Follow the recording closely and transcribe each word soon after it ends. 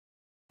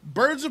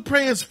Birds of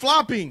Prey is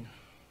flopping.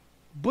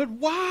 But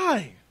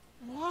why?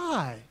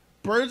 Why?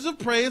 Birds of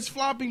Prey is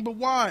flopping, but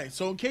why?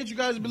 So in case you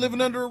guys have been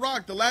living under a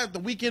rock,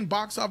 the weekend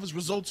box office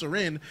results are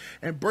in,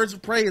 and Birds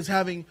of Prey is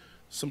having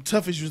some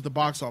tough issues at the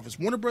box office.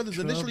 Warner Brothers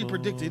initially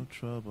predicted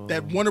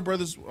that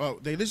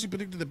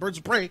Birds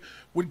of Prey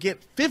would get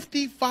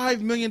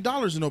 $55 million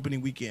in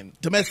opening weekend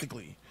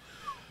domestically.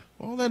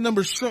 Well, that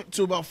number shrunk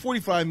to about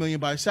 $45 million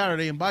by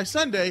Saturday, and by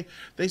Sunday,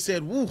 they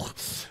said, woo,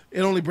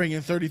 it only bring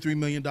in $33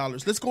 million.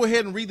 Let's go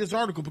ahead and read this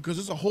article because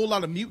there's a whole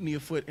lot of mutiny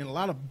afoot and a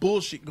lot of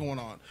bullshit going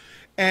on.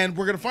 And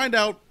we're going to find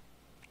out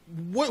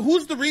what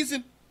is the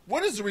reason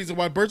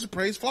why Birds of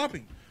Prey is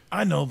flopping.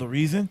 I know the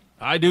reason.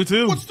 I do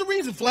too. What's the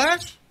reason,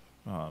 Flash?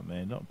 Oh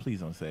man, please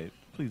don't say it.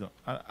 Please don't.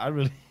 I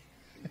really.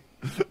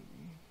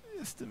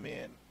 It's the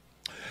man.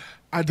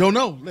 I don't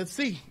know. Let's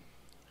see.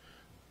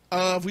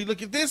 If we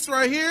look at this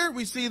right here,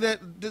 we see that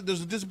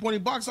there's a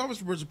disappointing box office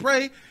for Birds of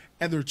Prey,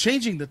 and they're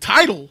changing the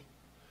title.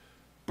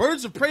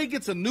 Birds of Prey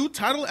gets a new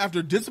title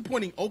after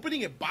disappointing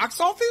opening at box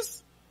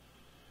office?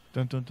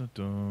 Dun, dun, dun,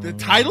 dun. The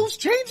title's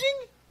changing?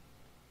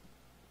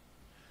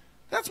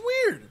 That's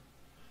weird.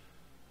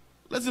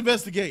 Let's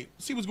investigate.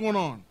 See what's going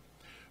on.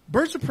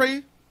 Birds of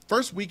Prey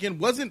first weekend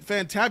wasn't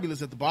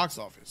fantabulous at the box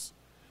office.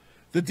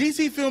 The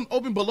DC film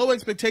opened below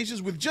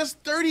expectations with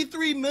just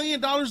 $33 million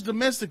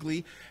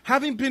domestically,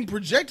 having been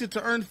projected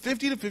to earn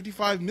 $50 to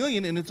 $55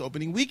 million in its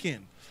opening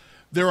weekend.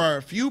 There are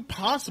a few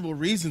possible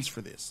reasons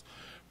for this.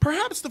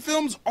 Perhaps the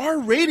film's R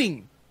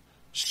rating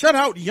shut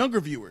out younger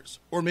viewers,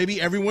 or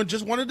maybe everyone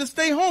just wanted to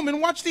stay home and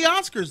watch the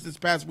Oscars this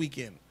past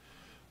weekend.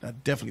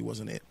 That definitely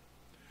wasn't it.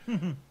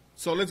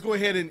 So let's go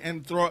ahead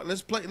and throw it.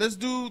 Let's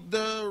do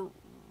the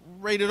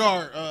rated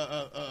R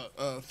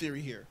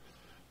theory here.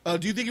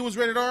 Do you think it was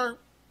rated R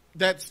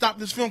that stopped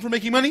this film from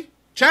making money?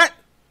 Chat?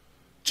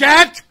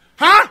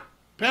 Huh?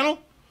 Panel?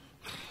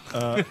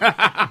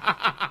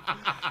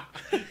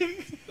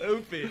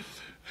 Stupid.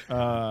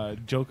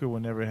 Joker will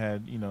never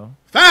had,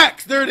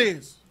 Facts! There it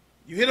is.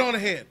 You hit it on the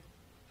head.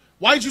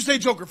 Why did you say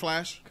Joker,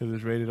 Flash? because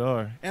it's rated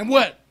R. And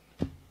what?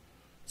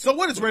 So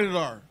what is rated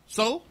R?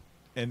 So?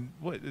 And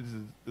what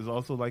is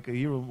also like a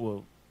hero.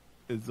 Well,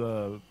 is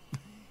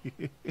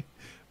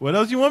what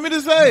else you want me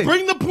to say?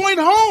 Bring the point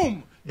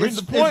home. Bring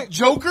the point. If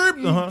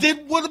Joker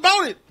did what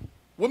about it?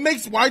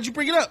 Why'd you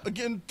bring it up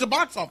again to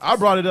box office? I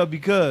brought it up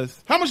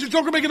because How much is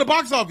Joker making the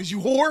box office, you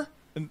whore?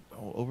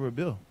 over $1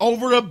 billion.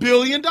 Over $1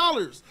 billion.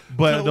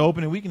 But So, the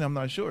opening weekend, I'm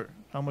not sure.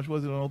 How much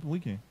was it on open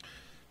weekend?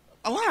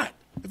 a lot.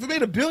 If it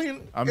made $1 billion,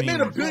 it made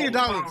 $1 billion.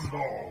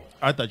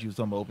 I thought you was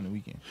talking about opening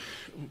weekend.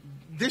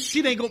 This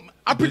shit ain't going.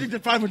 I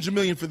predicted $500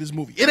 million for this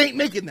movie. It ain't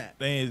making that.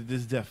 This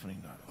is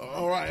definitely not.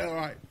 All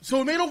right.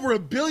 So it made over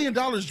 $1 billion.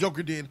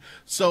 Joker did.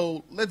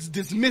 So let's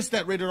dismiss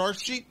that rated R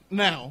sheet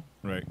now,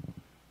 Right.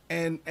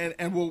 and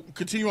we'll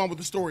continue on with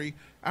the story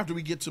after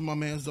we get to my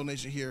man's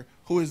donation here.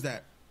 Who is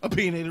that?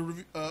 Opinionated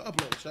review,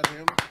 upload. Shout out to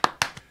him.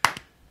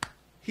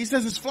 He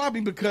says it's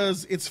flopping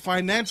because its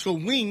financial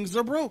wings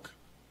are broke.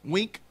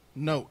 Wink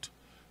note.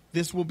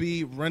 This will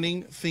be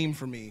running theme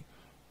for me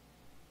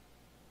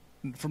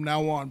from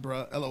now on,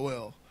 bruh.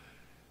 LOL.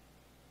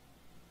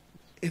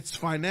 Its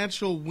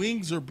financial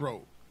wings are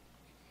broke.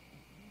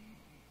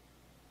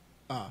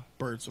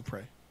 Birds of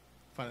Prey.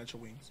 Financial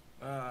wings.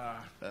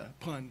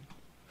 Pun.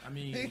 I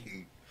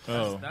mean,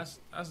 Oh. that's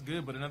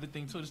good. But another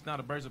thing too, it's not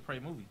a Birds of Prey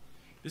movie.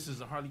 This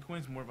is a Harley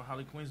Quinn's more of a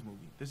Harley Quinn's movie.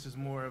 This is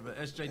more of a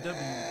SJW.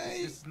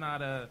 This is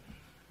not a.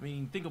 I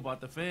mean, think about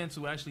the fans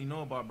who actually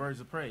know about Birds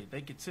of Prey.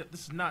 They could tell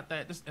this is not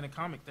that. This in a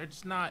comic. They're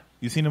just not.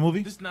 You seen the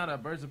movie? This is not a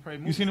Birds of Prey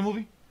movie. You seen the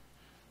movie?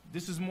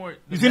 This is more.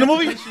 You seen the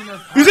movie? You You seen the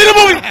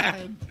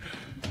movie?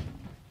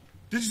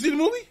 Did you see the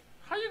movie?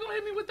 How you gonna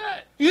hit me with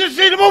that? You didn't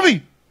see the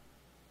movie?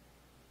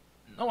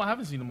 No, I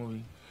haven't seen the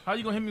movie. How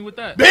you gonna hit me with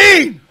that?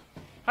 Bean!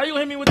 How you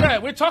gonna hit me with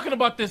that? We're talking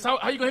about this. How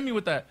you gonna hit me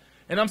with that?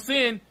 And I'm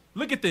saying,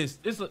 look at this.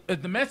 It's the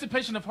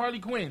Emancipation of Harley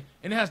Quinn,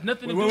 and it has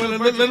nothing to do with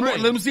Birds of Prey.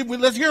 Let me see.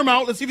 Let's hear him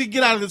out. Let's see if he can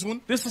get out of this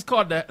one. This is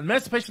called the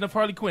Emancipation of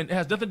Harley Quinn. It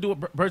has nothing to do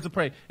with Birds of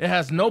Prey. It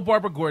has no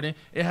Barbara Gordon.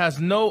 It has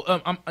no.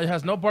 It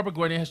has no Barbara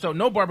Gordon. It has shown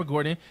no Barbara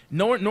Gordon.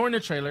 Nor in the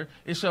trailer.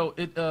 It show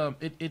it.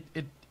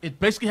 It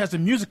basically has a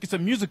music. It's a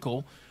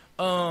musical.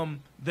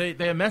 They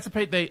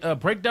emancipate. They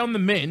break down the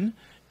men.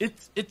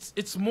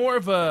 It's more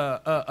of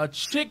a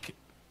chick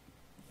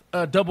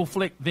double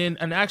flick than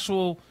an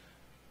actual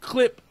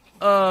clip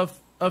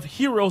of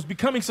heroes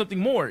becoming something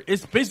more.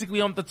 It's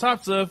basically on the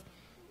tops of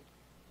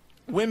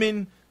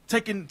women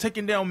taking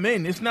down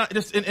men. It's not,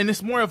 and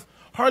it's more of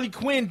Harley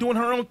Quinn doing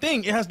her own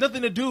thing. It has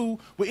nothing to do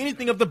with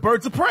anything of the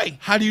Birds of Prey.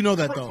 How do you know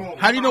that though?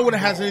 How do you know what it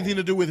has anything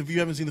to do with if you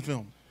haven't seen the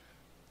film?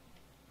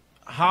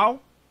 How?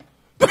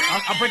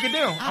 I'll break it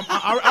down.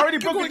 I already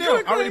broke it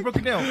down. I already broke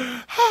it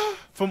down.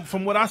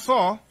 From what I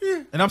saw,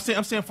 and I'm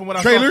saying from what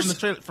I saw from the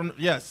trailer.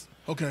 Yes.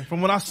 Okay.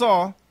 From what I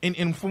saw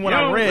and from what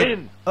I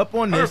read up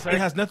on this, it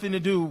has nothing to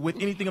do with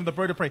anything of the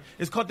Bird of Prey.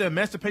 It's called The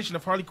Emancipation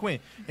of Harley Quinn,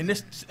 and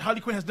this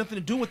Harley Quinn has nothing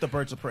to do with the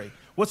Birds of Prey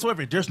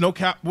whatsoever. There's no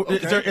cat.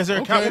 Is there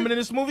a Catwoman in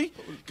this movie?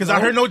 Because I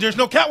heard there's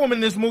no Catwoman in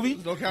this movie.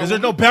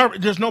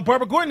 There's no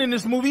Barbara Gordon in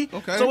this movie.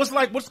 Okay. So it's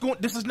like, what's going?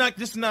 This is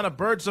not a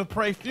Birds of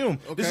Prey film.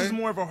 Okay. This is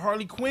more of a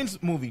Harley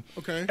Quinn's movie.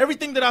 Okay.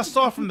 Everything that I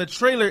saw from the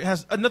trailer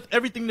has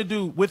everything to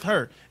do with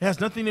her. It has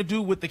nothing to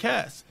do with the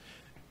cast.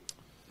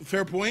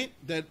 Fair point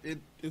that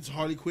it's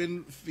Harley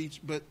Quinn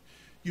feature, but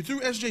you threw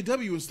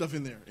SJW and stuff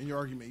in there in your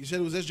argument. You said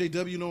it was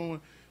SJW. No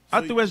one.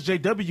 I threw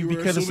SJW you were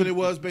because assuming it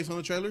was based on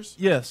the trailers.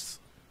 Yes,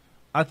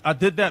 I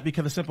did that because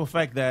of the simple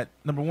fact that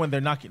number one,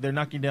 they're knocking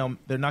down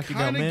Kind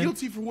of men.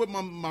 guilty for what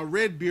my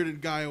red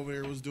bearded guy over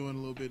there was doing a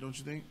little bit, don't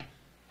you think?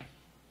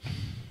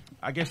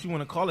 I guess you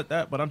want to call it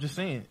that, but I'm just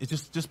saying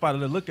it's just by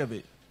the look of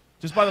it,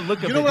 just by the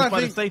look of You know it, what just I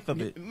by think? the faith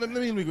of it. Let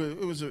me go.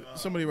 It was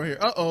somebody right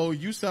here.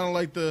 You sound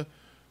like the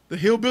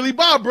hillbilly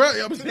Bob, bro.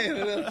 I'm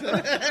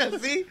saying.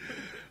 See,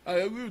 we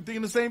were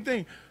thinking the same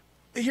thing.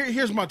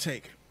 Here's my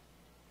take.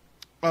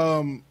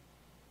 Do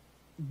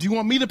you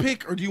want me to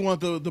pick, or do you want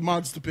the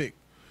mods to pick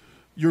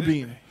your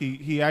bean?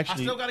 He I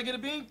actually. still gotta get a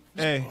bean.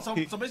 Hey, so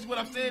basically what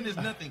I'm saying is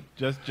nothing.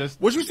 just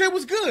What you said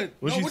was good.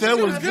 What No, you said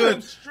was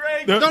good.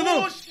 Straight There-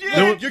 bullshit. You're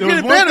there getting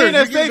was one better. thing that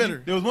You're getting saved better.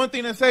 you. There was one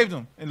thing that saved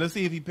him, and let's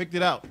see if he picked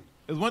it out.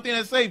 There was one thing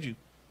that saved you.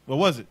 What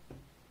was it?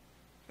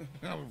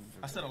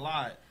 I said a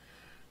lie.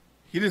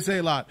 He didn't say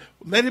a lot.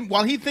 Let him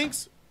while he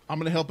thinks. I'm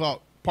gonna help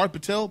out. Parth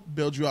Patel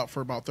bailed you out for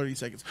about 30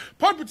 seconds.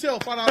 Parth Patel,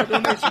 $5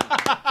 donation.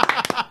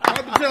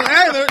 Parth Patel,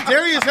 hey,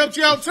 Darius helped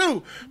you out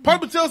too. Parth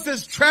Patel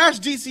says trash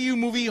DCU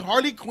movie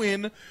Harley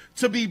Quinn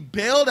to be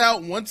bailed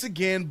out once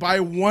again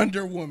by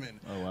Wonder Woman.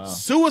 Oh, wow.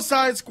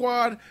 Suicide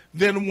Squad,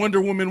 then Wonder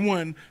Woman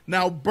 1.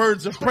 Now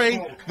Birds of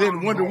Prey,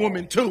 then Wonder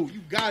Woman 2. You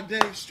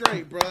goddamn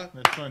straight, bruh.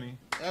 That's funny.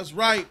 That's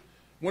right.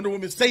 Wonder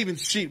Woman saving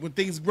shit when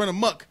things run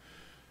amok.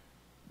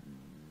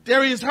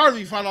 Darius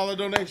Harvey, $5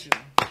 donation.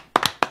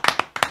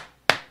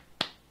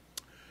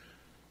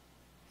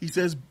 He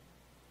says,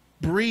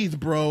 breathe,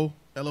 bro.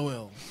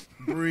 LOL.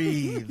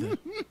 Breathe.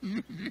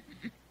 Do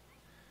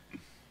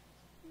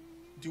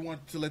you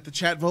want to let the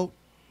chat vote?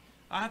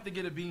 I have to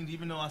get a bean,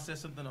 even though I said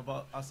something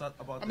about.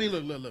 I mean,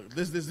 look.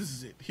 This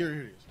is it. Here it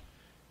is.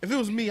 If it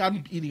was me,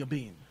 I'm eating a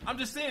bean. I'm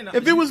just saying.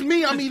 If it was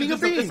me, I'm eating a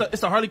bean.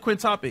 It's a Harley Quinn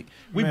topic.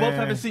 We both Man.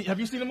 haven't seen. Have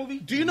you seen the movie?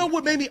 Do you know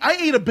what made me? I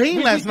ate a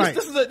bean last night.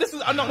 This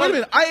is. No, Wait a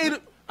minute.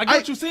 I get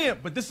what you're saying,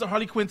 but this is a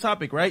Harley Quinn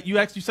topic, right?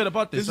 You said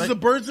about this. This right? is a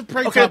Birds of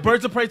Prey Okay, topic.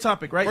 Birds of Prey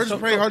topic, right? Birds of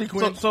Prey, Harley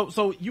Quinn.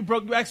 So you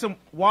asked him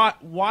why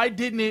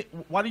do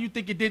you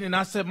think it didn't? And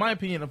I said my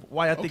opinion of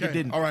why I think it Okay,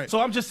 didn't. all right. So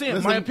I'm just saying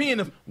Listen, my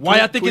opinion of why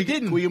I think it Can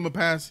didn't. we give him a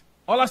pass?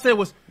 All I said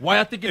was why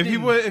I think it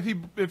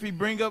didn't. If he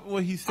bring up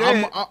what he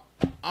said,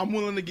 I'm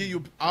willing to give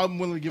you. I'm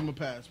willing to give him a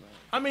pass, man.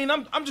 I mean,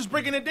 I'm just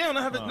breaking it down.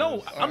 I haven't.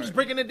 I'm just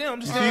breaking it down.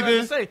 I'm just you saying see what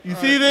I this? have to say. You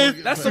see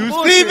this? That's some you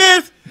bullshit. see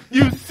this?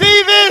 You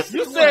see this?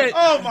 You said.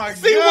 "Oh my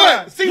See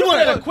god!" what? See You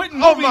what? said a Quentin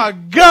movie. Oh my You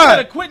said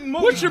a god! Quentin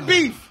movie. What's your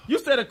beef? You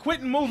said a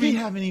Quentin movie. He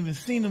haven't even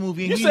seen the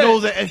movie, and You he said-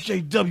 knows that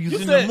SJW's you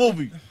in said- the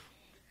movie.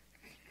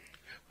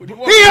 He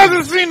He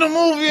hasn't seen the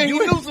movie, and he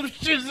knows some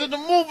shit's in the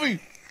movie.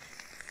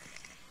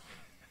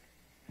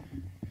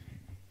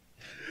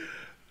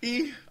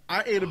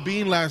 I ate a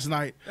bean last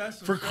night That's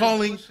some for straight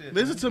calling. bullshit,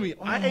 Listen to me.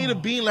 I ate a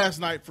bean last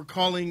night for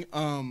calling.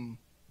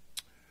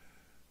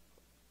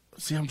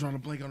 See, I'm drawing a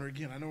blank on her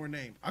again. I know her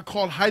name. I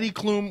called Heidi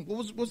Klum.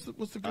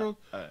 What's the girl?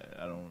 I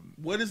don't.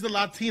 What is the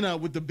Latina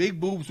with the big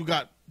boobs who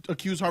got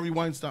accused Harvey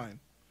Weinstein?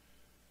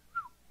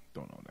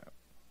 Don't know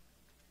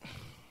that.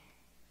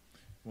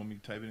 Want me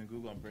to type it in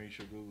Google? I'm pretty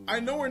sure Google. I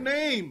know her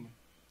name.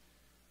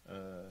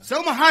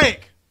 Selma Hayek.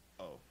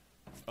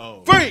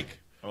 Oh. Freak.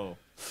 Oh.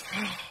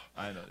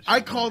 I know.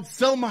 I called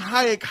Selma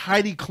Hayek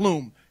Heidi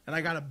Klum, and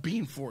I got a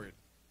bean for it.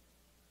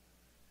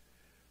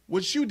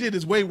 What you did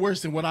is way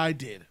worse than what I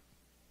did.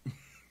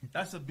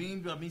 That's a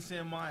bean by me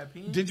saying my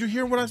opinion. Did you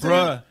hear what I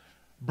said?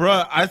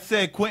 Bruh, I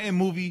said Quentin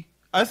movie.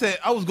 I said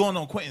I was going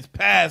on Quentin's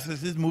past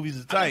because his movies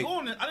are tight.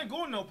 I didn't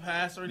go on no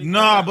pass or anything.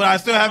 Nah, but I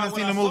still That's haven't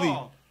not seen what the I movie.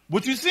 saw.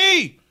 What you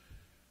see?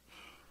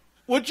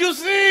 What you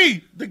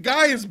see? The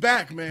guy is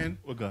back, man.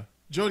 Okay.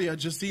 Jody, I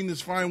just seen this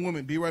fine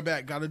woman. Be right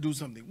back. Got to do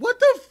something. What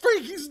the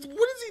freak?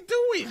 What is he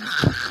doing?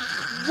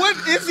 What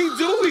is he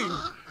doing?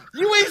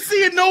 You ain't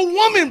seeing no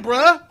woman,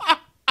 bruh.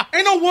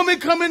 Ain't no woman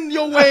coming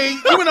your way.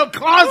 You in a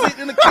closet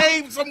in a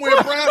cave somewhere,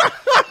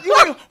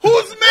 bruh.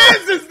 Whose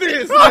man's is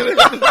this?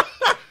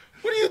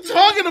 What are you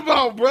talking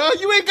about, bruh?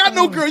 You ain't got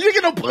no girl. You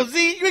ain't got no pussy.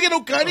 You ain't got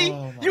no cutty.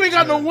 You ain't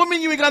got no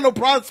woman. You ain't got no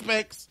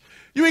prospects.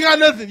 You ain't got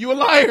nothing. You a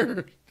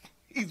liar.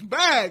 He's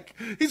back.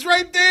 He's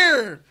right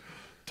there.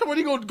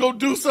 Somebody go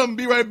do something.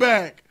 Be right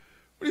back.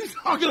 What are you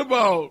talking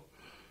about?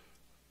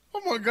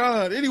 Oh my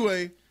God.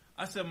 Anyway.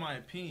 I said my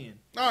opinion.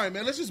 All right,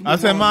 man. Let's just move I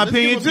said on. my Let's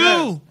give opinion him a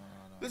pass. too.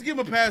 Let's give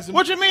him a pass.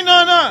 What you mean?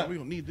 No. We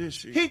don't need this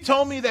shit. He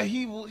told me that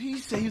he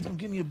said he was gonna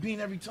give me a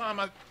bean every time.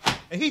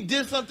 and he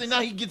did something. Now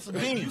he gets a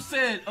bean. You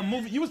said a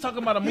movie. You was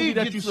talking about a movie He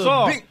that you gets a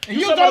saw. big- And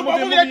you talking talking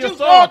about a movie that you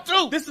saw,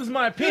 too. This is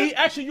my opinion. He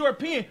asked you your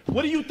opinion.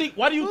 What do you think?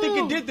 Why do you think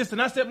it did this?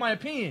 And I said my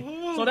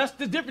opinion. So that's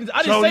the difference.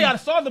 I didn't Jody. say I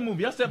saw the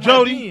movie. I said my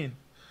Jody. opinion.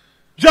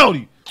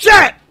 Jody,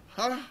 chat.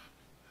 Huh?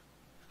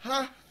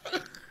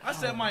 I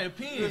said my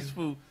opinion. This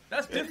fool.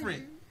 That's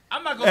different.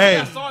 I'm not gonna Hey.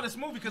 say I saw this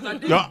movie because I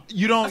didn't. You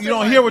I don't said you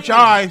don't my hear with your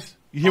opinion. eyes.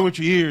 You hear with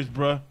your ears,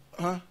 bruh.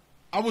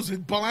 I was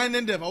blind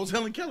and deaf. I was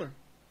Helen Keller.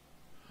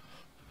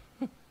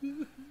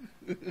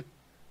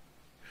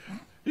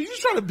 You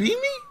just trying to beat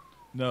me?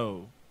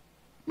 No.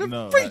 Man,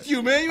 No, freak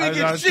you, man. You ain't I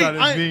getting was shit. trying to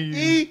I beat you.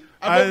 E.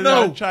 I I vote did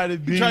no. not try to You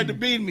beat tried to you.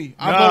 beat me.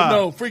 I Nah. vote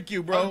no. Freak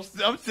you, bro.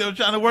 I'm still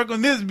trying to work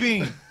on this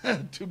bean.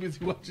 Too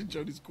busy watching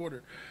Jody's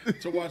Corner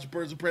to watch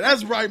Birds of Prey.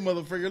 That's right,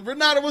 motherfucker.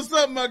 Renata, what's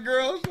up, my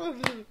girl?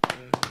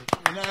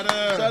 Renata.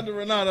 Shout out to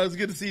Renata. It's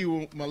good to see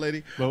you, my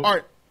lady. Well- All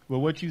right.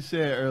 Well, what you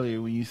said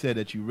earlier when you said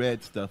that you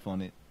read stuff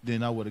on it,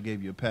 then I would have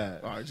gave you a pass.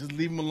 All right, just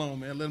leave him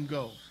alone, man. Let him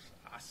go.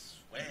 I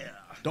swear.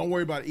 Don't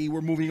worry about it, E. We're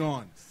moving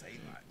on.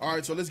 All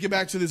right, so let's get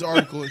back to this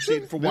article and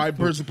shit for why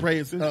Birds of Prey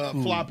is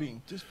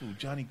flopping. This fool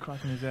Johnny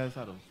crocking his ass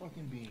out of a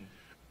fucking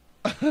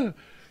bean.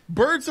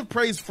 Birds of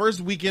Prey's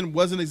first weekend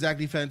wasn't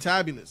exactly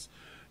fantabulous.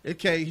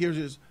 Okay, here's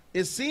this.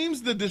 It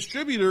seems the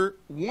distributor,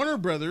 Warner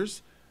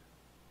Brothers,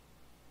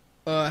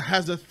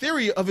 has a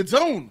theory of its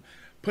own.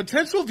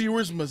 Potential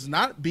viewers must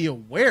not be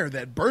aware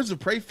that Birds of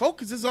Prey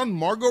focuses on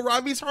Margot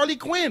Robbie's Harley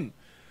Quinn.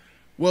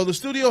 Well, the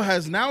studio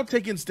has now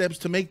taken steps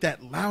to make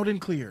that loud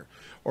and clear,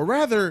 or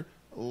rather,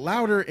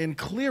 louder and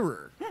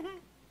clearer.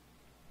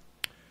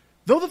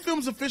 Though the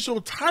film's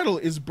official title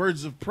is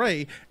Birds of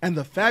Prey and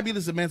the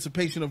Fabulous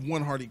Emancipation of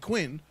One Harley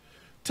Quinn,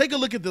 take a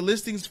look at the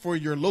listings for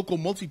your local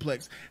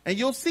multiplex and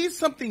you'll see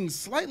something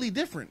slightly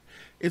different.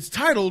 It's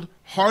titled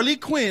Harley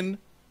Quinn,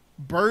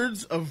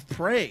 Birds of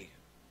Prey.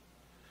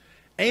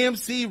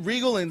 AMC,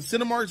 Regal, and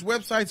Cinemark's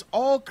websites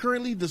all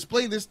currently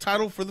display this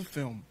title for the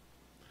film.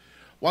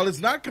 While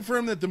it's not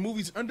confirmed that the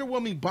movie's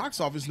underwhelming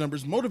box office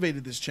numbers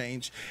motivated this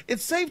change,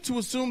 it's safe to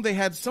assume they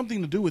had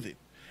something to do with it,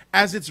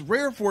 as it's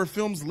rare for a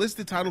film's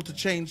listed title to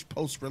change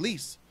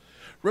post-release.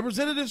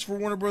 Representatives for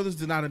Warner Brothers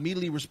did not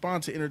immediately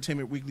respond to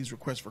Entertainment Weekly's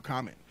request for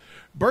comment.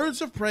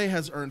 Birds of Prey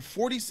has earned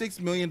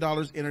 $46 million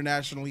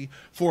internationally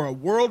for a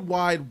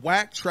worldwide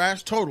whack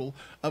trash total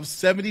of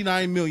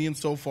 $79 million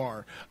so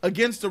far,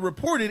 against a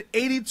reported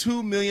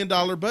 $82 million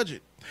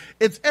budget.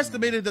 It's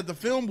estimated that the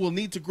film will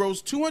need to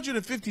gross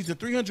 $250 to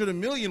 $300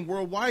 million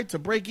worldwide to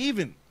break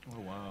even. Oh,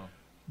 wow.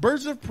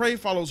 Birds of Prey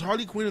follows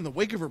Harley Quinn in the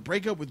wake of her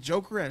breakup with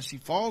Joker as she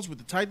falls with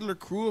the titular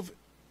crew of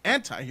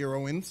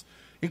anti-heroines,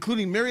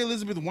 including Mary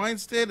Elizabeth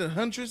Winstead as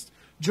Huntress,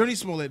 Journey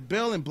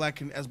Smollett-Bell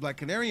as Black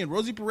Canary, and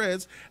Rosie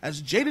Perez as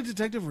jaded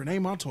detective Renee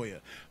Montoya.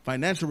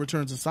 Financial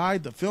returns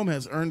aside, the film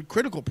has earned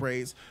critical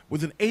praise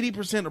with an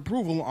 80%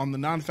 approval on the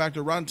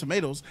non-factor Rotten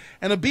Tomatoes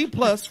and a B+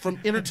 from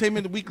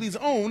Entertainment Weekly's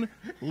own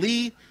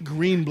Lee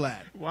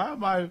Greenblatt. Why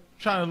am I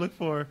trying to look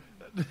for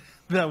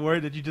that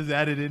word that you just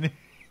added in there?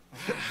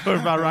 Or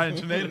about Rotten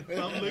Tomatoes?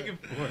 I'm looking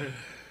for it.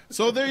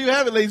 So there you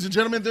have it, ladies and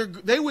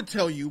gentlemen. They would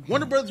tell you,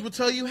 Warner Brothers would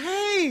tell you,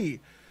 hey,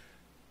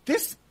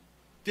 this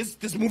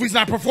movie's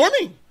not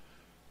performing.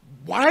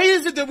 Why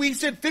is it that we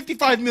said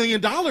 $55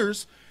 million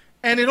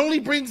and it only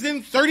brings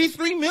in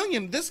 $33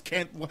 million? This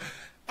can't.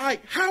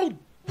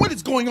 What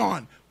is going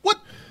on? What?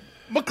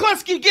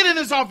 McCluskey, get in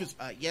his office.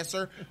 Yes,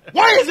 sir.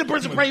 Why is it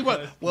Birds of Prey?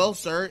 Well,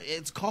 sir,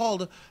 it's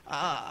called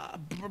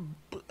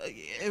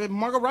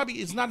Margot Robbie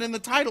is not in the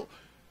title.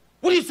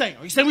 What are you saying?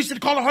 Are you saying we should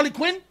call her Harley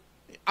Quinn?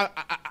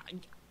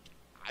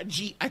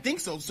 Gee, I think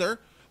so, sir.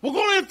 We'll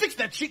go in and fix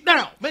that sheet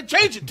now. Man,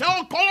 change it.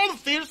 Call all the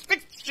theaters,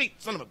 fix the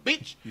sheet, son of a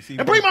bitch.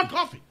 And bring my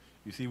coffee.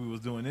 You see we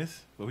was doing this,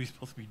 but we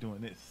supposed to be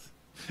doing this.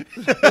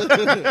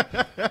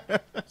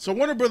 So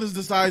Warner Brothers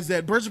decides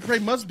that Birds of Prey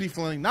must be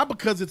flooding, not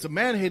because it's a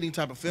man-hating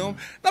type of film,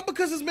 not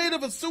because it's made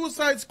of a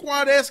Suicide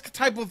Squad-esque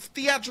type of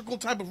theatrical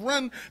type of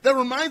run that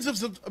reminds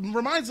us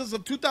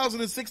of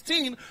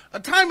 2016, a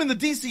time in the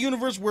DC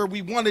universe where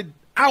we wanted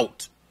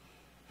out.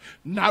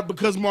 Not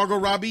because Margot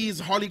Robbie's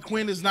Harley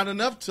Quinn is not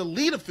enough to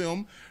lead a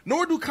film,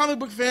 nor do comic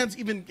book fans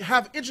even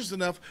have interest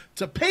enough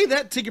to pay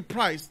that ticket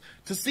price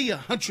to see a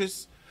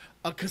Huntress,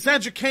 a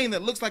Cassandra Cain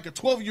that looks like a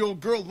 12-year-old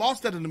girl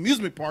lost at an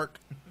amusement park,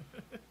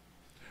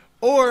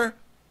 or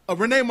a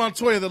Renee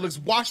Montoya that looks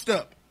washed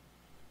up.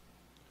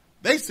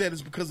 They said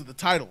it's because of the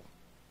title.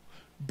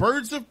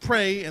 Birds of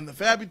Prey and the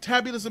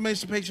Fabulous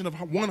Emancipation of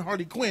One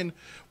Harley Quinn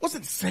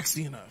wasn't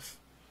sexy enough.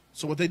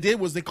 So what they did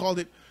was they called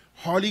it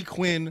Harley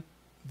Quinn,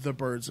 the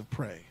Birds of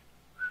Prey.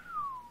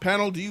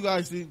 Panel, do you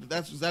guys think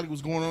that's exactly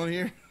what's going on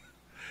here?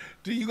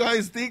 Do you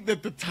guys think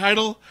that the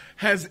title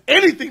has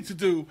anything to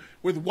do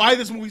with why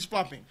this movie's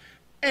flopping?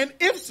 And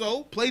if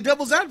so, play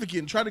devil's advocate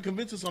and try to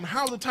convince us on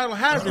how the title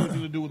has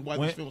anything to do with why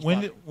this film's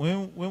flopping.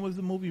 When was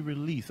the movie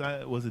released?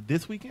 Was it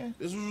this weekend?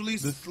 This was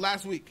released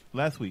last week.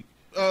 Last week.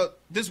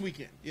 This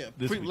weekend. Yeah,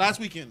 Weekend. last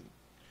weekend.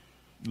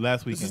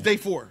 Last weekend. This is day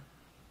 4.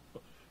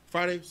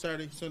 Friday,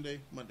 Saturday,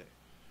 Sunday, Monday.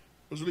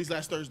 It was released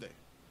last Thursday.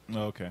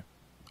 Okay.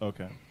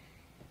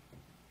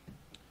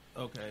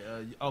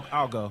 Okay,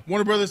 I'll go.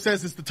 Warner Brothers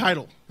says it's the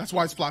title. That's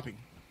why it's flopping.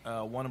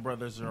 Warner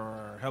Brothers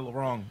are hella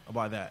wrong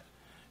about that.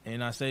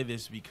 And I say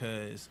this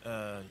because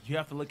you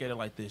have to look at it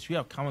like this. You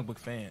have comic book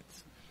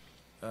fans.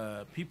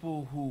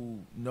 People who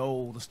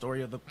know the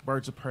story of the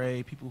Birds of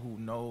Prey, people who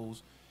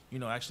knows,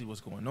 actually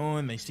what's going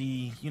on. They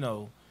see,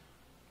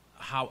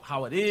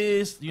 how it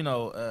is,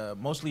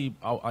 mostly,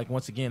 like,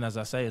 once again, as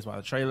I say, it's by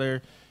the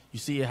trailer. You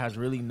see it has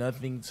really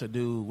nothing to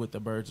do with the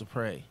Birds of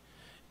Prey.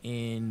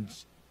 And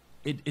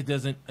it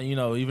doesn't,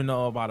 even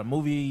though about a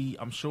movie,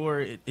 I'm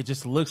sure it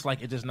just looks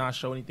like it does not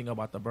show anything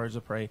about the Birds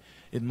of Prey.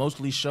 It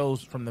mostly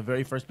shows from the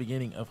very first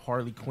beginning of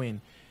Harley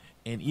Quinn.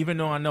 And even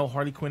though I know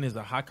Harley Quinn is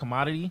a hot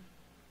commodity,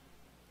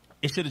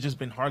 it should have just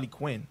been Harley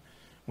Quinn.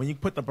 When you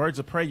put the Birds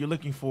of Prey, you're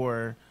looking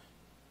for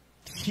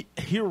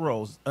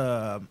heroes,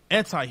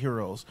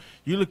 anti-heroes.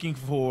 You're looking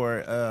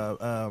for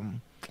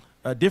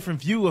a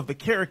different view of the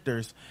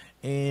characters.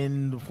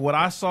 And what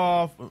I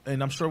saw,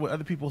 and I'm sure what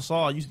other people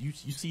saw, you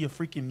see a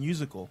freaking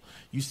musical.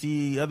 You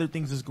see other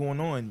things that's going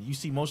on. You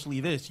see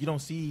mostly this. You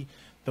don't see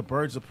the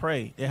Birds of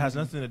Prey. It has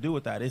nothing to do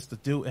with that.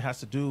 It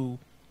has to do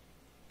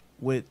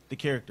with the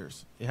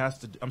characters.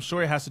 I'm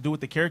sure it has to do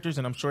with the characters,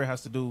 and I'm sure it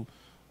has to do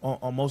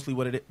on mostly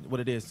what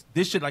it is.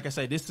 This should, like I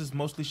say, this is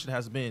mostly should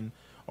has been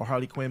a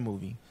Harley Quinn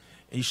movie.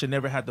 And you should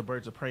never have the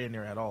Birds of Prey in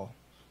there at all.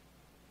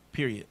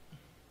 Period.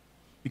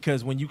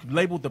 Because when you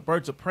label the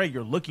Birds of Prey,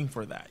 you're looking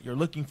for that. You're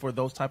looking for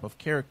those type of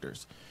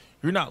characters.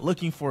 You're not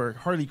looking for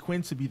Harley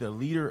Quinn to be the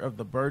leader of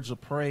the Birds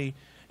of Prey.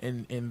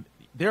 And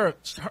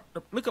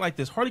look at like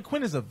this. Harley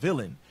Quinn is a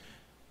villain.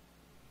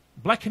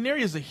 Black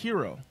Canary is a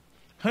hero.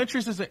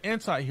 Huntress is an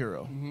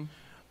anti-hero.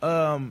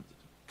 Mm-hmm.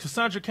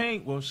 Cassandra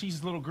Cain, well,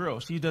 she's a little girl.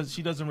 She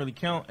doesn't really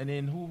count. And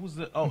then who's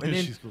the and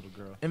then she's a little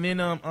girl. And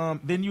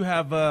then you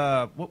have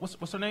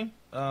what's her name?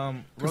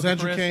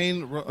 Cassandra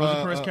Cain,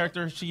 Rosa Perez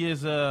character. She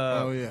is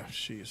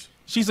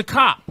she's a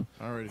cop.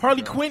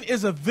 Harley Quinn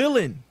is a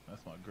villain.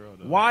 That's my girl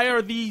though. Why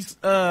are these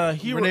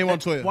heroes? Renee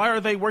Montoya. Why are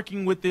they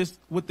working with this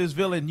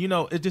villain?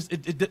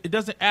 It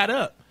doesn't add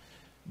up.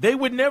 They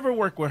would never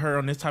work with her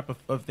on this type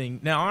of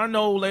thing. Now, I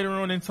know later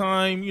on in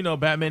time,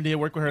 Batman did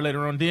work with her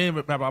later on then,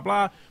 blah, blah,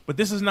 blah. But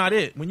this is not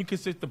it when you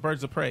consider the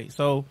Birds of Prey.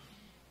 So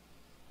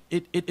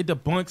it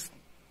debunks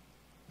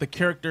the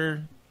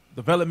character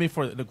development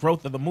for the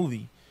growth of the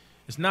movie.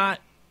 It's not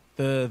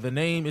the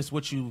name, it's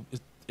what you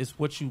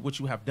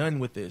have done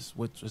with this,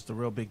 which is the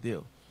real big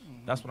deal.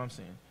 Mm-hmm. That's what I'm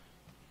saying.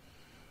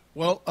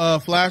 Well,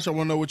 Flash, I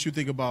want to know what you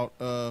think about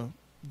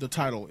the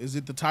title. Is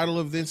it the title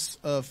of this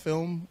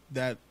film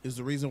that is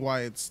the reason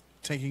why it's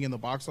tanking in the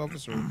box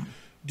office, or do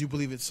you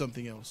believe it's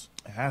something else?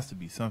 It has to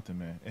be something,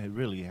 man. It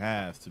really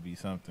has to be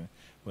something.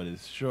 But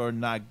it's sure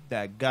not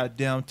that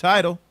goddamn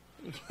title,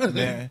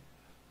 man.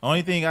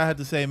 Only thing I have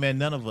to say, man,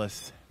 none of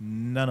us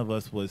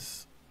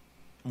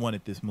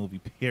wanted this movie,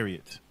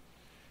 period.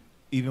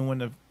 Even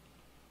when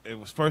it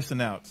was first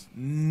announced,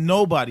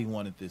 nobody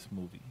wanted this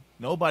movie.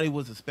 Nobody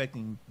was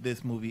expecting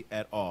this movie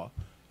at all.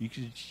 You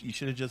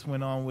should have just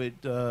went on with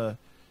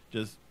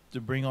just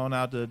to bring on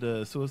out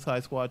the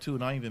Suicide Squad 2,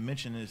 and I didn't even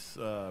mention this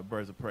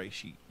Birds of Prey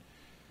sheet.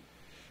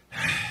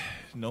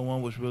 No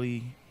one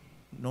really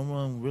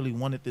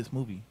wanted this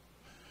movie.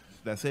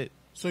 That's it.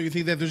 So you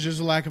think that there's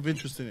just a lack of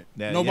interest in it?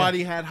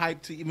 Nobody had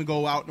hype to even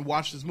go out and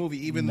watch this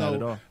movie, even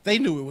though they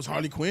knew it was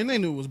Harley Quinn, they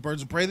knew it was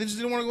Birds of Prey, they just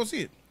didn't want to go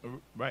see it.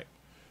 Right.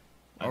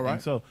 All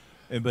right. So,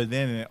 but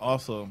then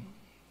also,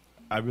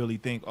 I really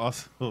think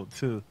also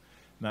too,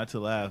 not to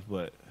laugh,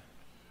 but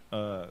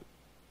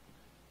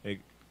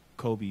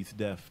Kobe's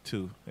death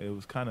too. It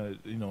was kind of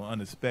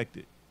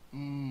unexpected.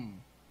 You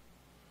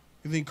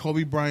think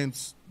Kobe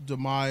Bryant's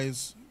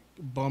demise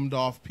bummed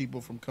off people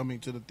from coming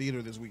to the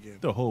theater this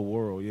weekend? The whole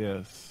world,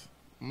 yes.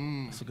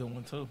 That's a good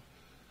one too.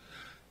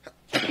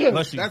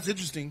 That's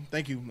interesting.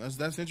 Thank you.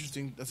 That's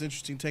interesting. That's an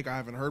interesting take I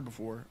haven't heard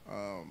before.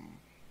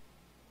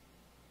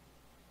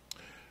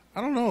 I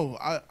don't know.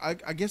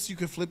 I guess you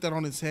could flip that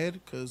on its head,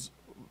 because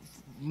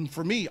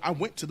for me, I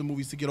went to the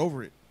movies to get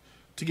over it,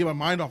 to get my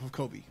mind off of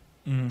Kobe.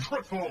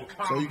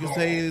 So you can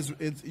say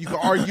you can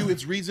argue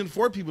it's reason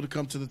for people to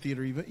come to the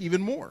theater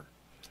even more.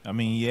 I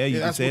mean, yeah, you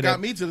can that's say what that.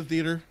 got me to the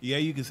theater. Yeah,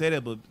 you can say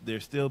that, but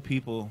there's still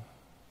people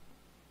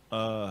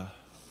who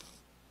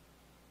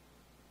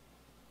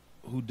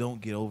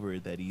don't get over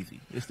it that easy.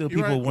 There's still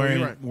people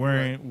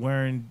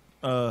wearing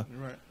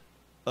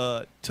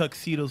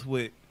tuxedos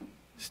with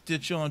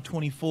stitch-on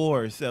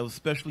 24s that was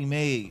specially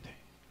made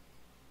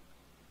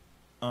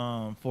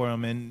for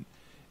him,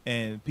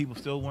 and people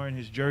still wearing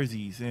his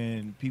jerseys,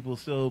 and people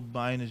still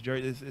buying his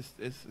jerseys.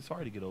 It's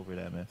hard to get over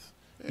that mess.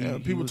 Yeah,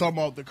 people talk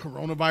about the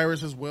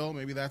coronavirus as well.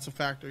 Maybe that's a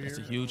factor here. That's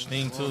a huge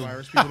thing too.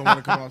 People don't want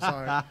to come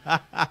outside.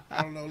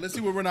 I don't know. Let's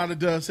see what Renata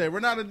does say.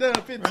 Renata does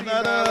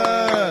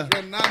 $15.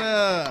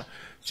 Renata.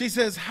 She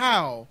says,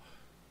 how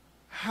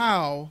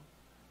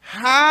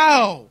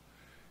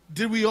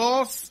did we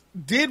all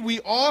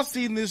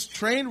see this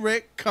train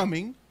wreck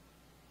coming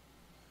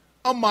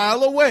a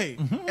mile away,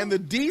 and the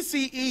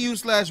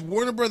DCEU /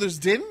 Warner Brothers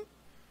didn't?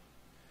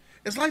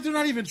 It's like they're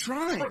not even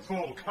trying.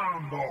 Triple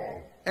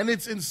combo. And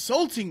it's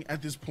insulting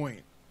at this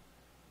point.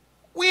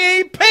 We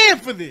ain't paying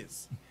for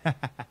this.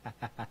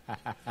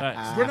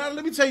 Facts. Renata,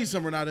 let me tell you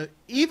something, Renata.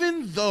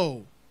 Even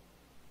though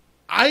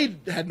I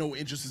had no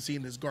interest in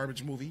seeing this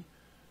garbage movie,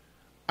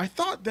 I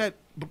thought that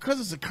because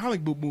it's a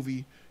comic book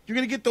movie, you're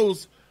going to get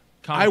those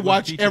Comic I book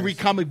watch features. every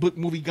comic book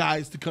movie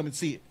guys to come and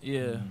see it.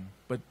 Yeah,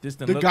 but this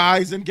The done look,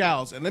 guys and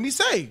gals. And let me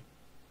say,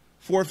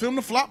 for a film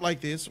to flop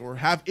like this or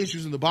have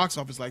issues in the box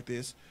office like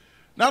this,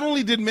 not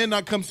only did men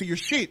not come see your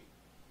shit,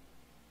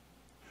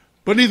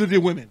 but neither did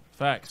women.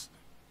 facts.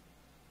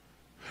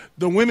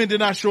 The women did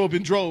not show up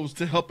in droves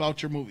to help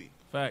out your movie.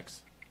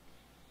 Facts.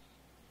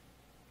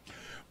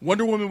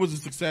 Wonder Woman was a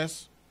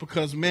success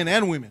because men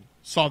and women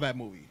saw that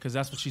movie. Because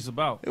that's what she's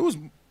about. It was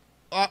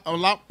a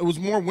lot. It was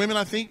more women.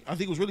 I think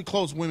it was really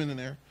close women in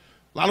there.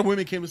 A lot of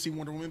women came to see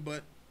Wonder Woman,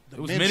 but the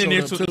There was men men in showed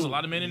there up too. There was a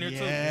lot of men in there too.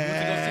 We went to go see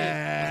it.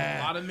 Yeah. There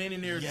was a lot of men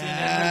in there seeing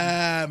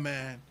that Yeah,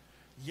 man.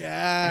 movie.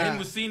 Yeah. Men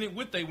was seeing it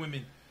with they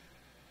women.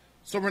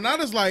 So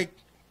Renata's like,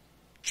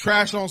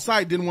 trash on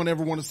site, didn't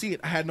ever want to see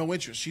it. I had no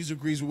interest. She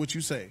agrees with what you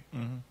say.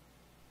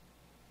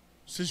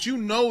 Since you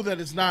know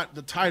that it's not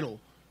the title,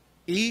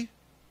 E,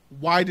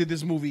 why did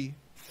this movie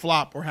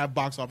flop or have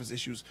box office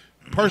issues?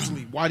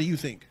 Personally, why do you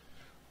think?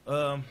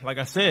 Like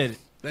I said,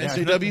 The it has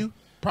NJW nothing-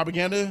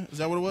 propaganda? Is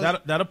that what it was?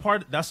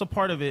 That's a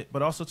part of it,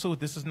 but also too,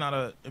 this is not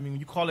a. I mean, when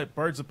you call it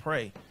Birds of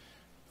Prey,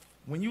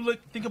 when you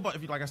think about,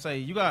 if you, like I say,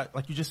 you got,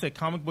 like you just said,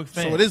 comic book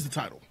fans. So it is the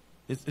title.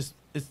 It's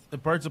the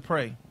Birds of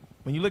Prey.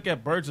 When you look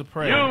at Birds of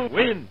Prey, You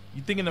win.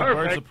 you're thinking of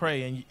Perfect. Birds of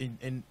Prey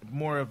and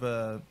more of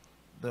the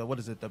what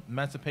is it? The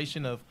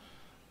emancipation of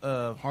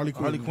Harley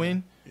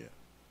Quinn. Yeah.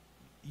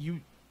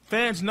 You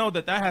fans know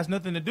that has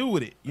nothing to do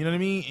with it. You know what I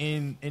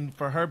mean? And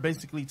for her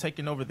basically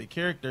taking over the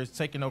characters,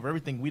 taking over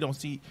everything, we don't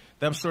see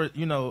that sort.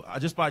 You know,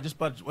 just by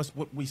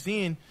what we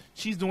seeing,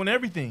 she's doing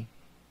everything,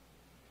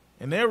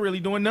 and they're really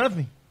doing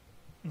nothing.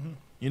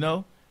 You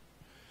know.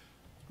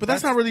 But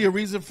that's not really a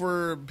reason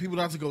for people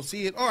not to go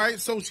see it. All right,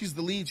 so she's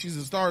the lead, she's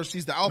the star,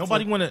 she's the alpha.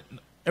 Nobody want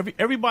to.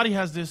 Everybody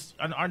has this.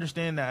 I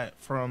understand that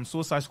from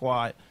Suicide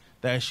Squad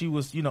that she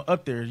was,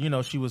 up there.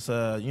 She was,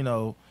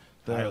 the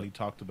Highly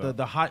talked about.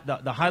 the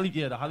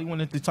highly one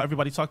that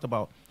everybody talked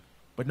about.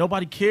 But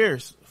nobody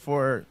cares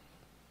for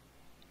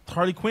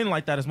Harley Quinn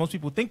like that as most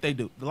people think they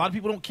do. A lot of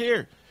people don't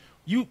care.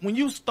 When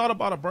you thought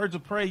about a Birds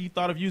of Prey, you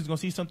thought if you was gonna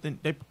see something.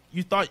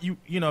 You thought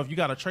if you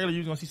got a trailer, you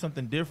was gonna see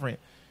something different.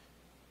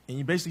 And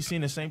you're basically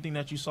seeing the same thing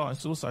that you saw in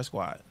Suicide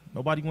Squad.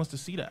 Nobody wants to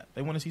see that.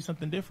 They want to see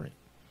something different.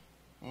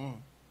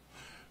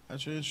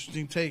 That's an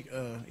interesting take,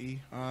 E.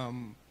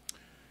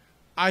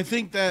 I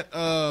think that,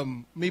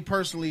 me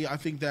personally, I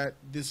think that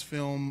this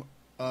film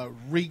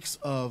reeks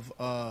of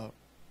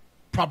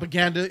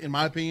propaganda, in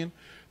my opinion.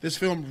 This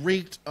film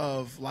reeked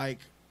of, like,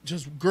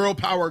 just girl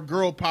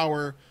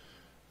power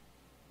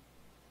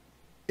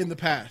in the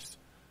past.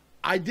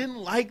 I didn't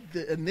like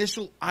the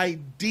initial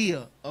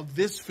idea of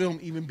this film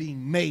even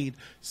being made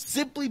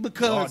simply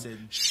because Y'all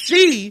didn't.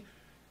 she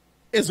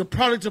is a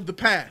product of the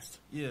past.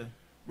 Yeah.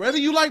 Whether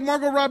you like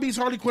Margot Robbie's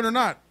Harley Quinn or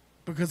not,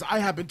 because I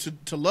happen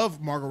to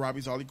love Margot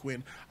Robbie's Harley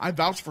Quinn. I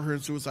vouched for her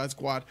in Suicide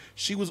Squad.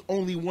 She was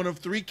only one of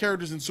 3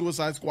 characters in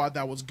Suicide Squad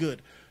that was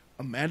good.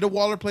 Amanda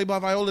Waller, played by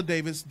Viola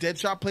Davis,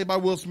 Deadshot, played by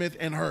Will Smith,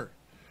 and her.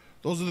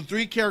 Those are the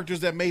 3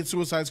 characters that made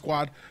Suicide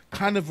Squad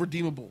kind of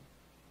redeemable.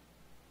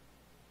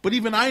 But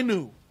even I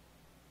knew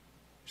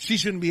she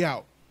shouldn't be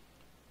out.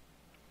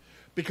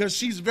 Because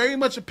she's very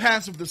much a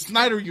pass of the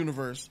Snyder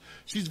universe.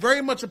 She's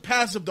very much a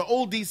pass of the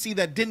old DC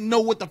that didn't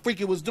know what the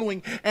freak it was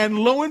doing. And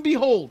lo and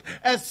behold,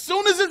 as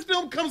soon as this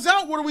film comes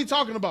out, what are we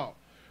talking about?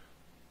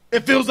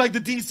 It feels like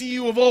the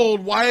DCU of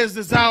old. Why is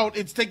this out?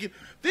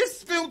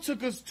 This film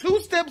took us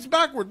 2 steps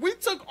backward. We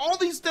took all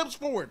these steps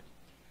forward.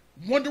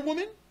 Wonder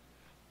Woman,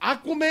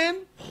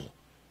 Aquaman,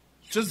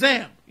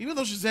 Shazam. Even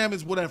though Shazam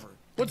is whatever.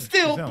 But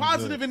still Shazam's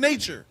positive good. in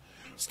nature.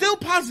 Still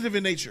positive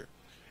in nature.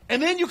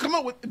 And then you come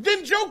up with,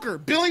 then Joker,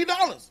 $1 billion.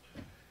 And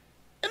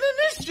then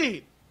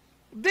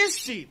this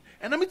shit.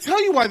 And let me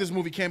tell you why this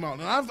movie came out.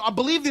 And I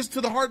believe this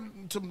to my heart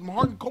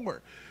and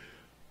core.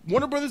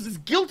 Warner Brothers is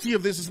guilty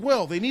of this as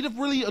well. They need to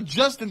really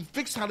adjust and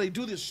fix how they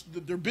do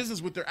their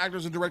business with their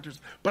actors and directors.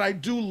 But I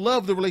do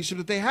love the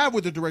relationship that they have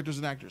with their directors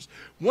and actors.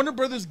 Warner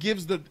Brothers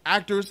gives the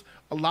actors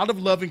a lot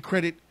of love and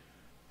credit,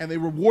 and they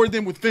reward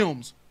them with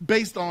films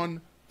based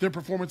on their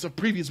performance of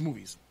previous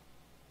movies.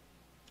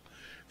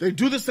 They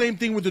do the same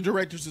thing with the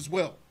directors as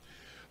well.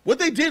 What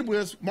they did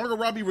was Margot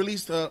Robbie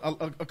released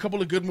a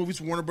couple of good movies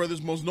for Warner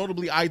Brothers, most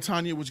notably I,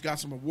 Tonya, which got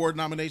some award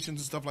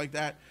nominations and stuff like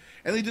that.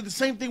 And they did the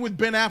same thing with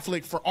Ben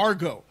Affleck for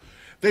Argo.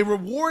 They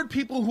reward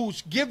people who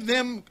give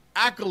them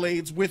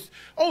accolades with,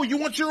 oh, you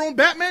want your own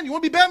Batman? You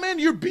want to be Batman?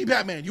 You're be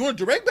Batman. You want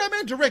to direct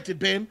Batman? Direct it,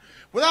 Ben.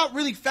 Without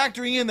really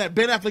factoring in that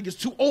Ben Affleck is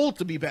too old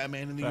to be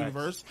Batman in the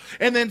universe.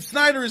 And then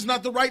Snyder is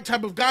not the right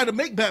type of guy to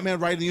make Batman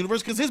right in the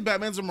universe because his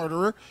Batman's a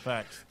murderer.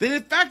 Facts. They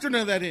didn't factor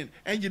none of that in.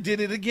 And you did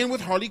it again with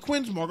Harley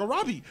Quinn's Margot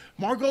Robbie.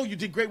 Margot, you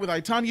did great with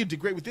I, Tonya. You did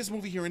great with this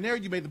movie here and there.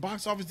 You made the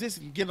box office this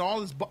and getting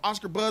all this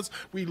Oscar buzz.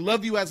 We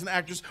love you as an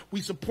actress. We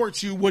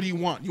support you. What do you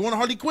want? You want a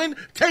Harley Quinn?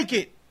 Take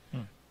it.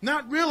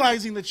 Not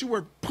realizing that you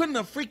were putting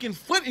a freaking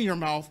foot in your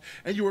mouth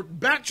and you were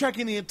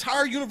backtracking the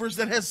entire universe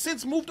that has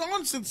since moved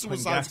on since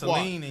Suicide Squad.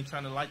 Gasoline and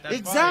trying to light that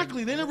Exactly.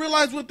 fire. They didn't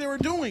realize what they were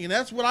doing, and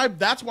that's why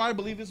I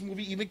believe this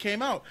movie even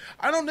came out.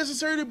 I don't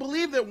necessarily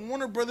believe that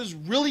Warner Brothers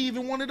really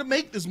even wanted to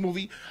make this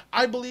movie.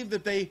 I believe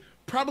that they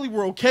probably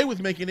were okay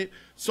with making it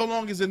so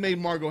long as it made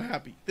Margot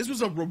happy. This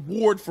was a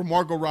reward for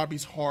Margot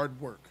Robbie's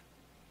hard work.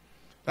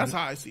 That's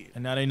how I see it.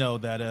 And now they know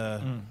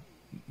that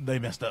they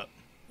messed up.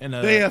 And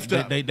They effed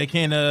up.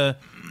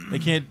 They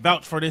can't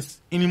vouch for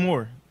this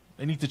anymore.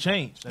 They need to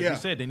change. Like you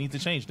said, they need to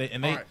change. They're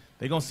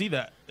gonna see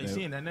that. They're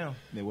seeing that now.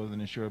 They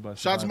wasn't sure about.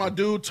 Shout out to my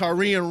dude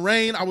Tarian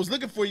Rain. I was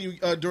looking for you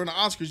during the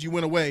Oscars. You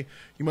went away.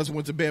 You must have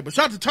went to bed. But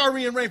shout out to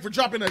Tarian Rain for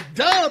dropping a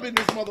dub in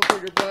this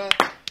motherfucker, bro.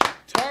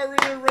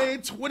 Tarian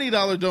Rain,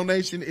 $20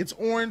 donation. It's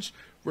orange.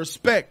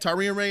 Respect.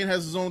 Tarian Rain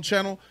has his own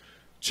channel.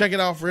 Check it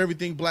out for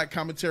everything black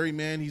commentary,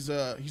 man. He's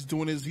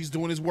doing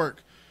his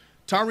work.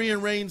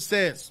 Tarian Rain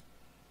says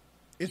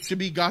it should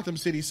be Gotham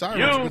City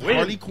Sirens with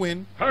Harley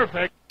Quinn,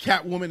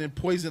 Catwoman, and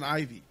Poison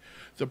Ivy.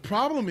 The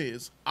problem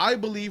is, I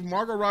believe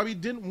Margot Robbie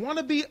didn't want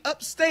to be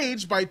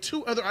upstaged by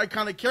two other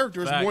iconic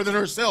characters more than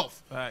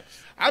herself. Facts.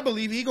 I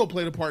believe Ego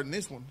played a part in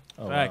this one.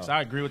 Facts. Wow.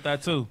 I agree with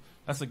that too.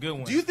 That's a good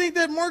one. Do you think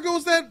that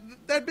Margot's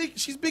that big?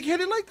 She's big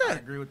headed like that? I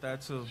agree with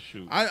that too.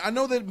 Shoot. I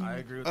know that. I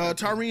agree with that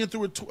Tyrion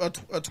threw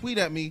a tweet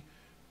at me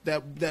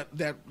that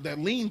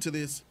leaned to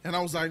this, and I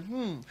was like,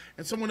 And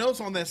someone else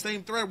on that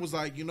same thread was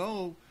like,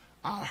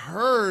 I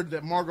heard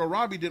that Margot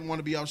Robbie didn't want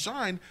to be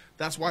outshined.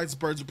 That's why it's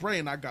Birds of Prey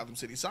and not Gotham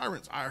City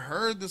Sirens. I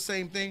heard the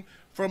same thing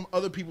from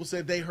other people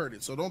said they heard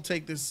it. So don't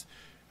take this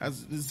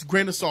as a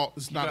grain of salt.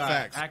 It's not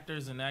facts.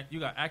 Actors and you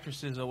got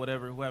actresses or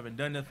whatever who haven't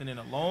done nothing in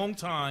a long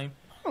time.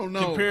 I don't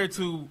know. Compared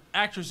to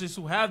actresses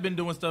who have been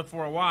doing stuff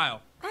for a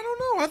while. I don't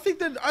know. I think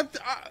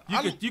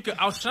that you could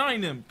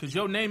outshine them because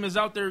your name is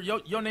out there.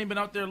 Your name been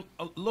out there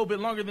a little bit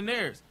longer than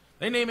theirs.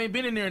 Their name ain't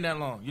been in there that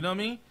long. You know what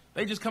I mean?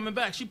 They just coming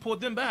back. She pulled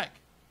them back.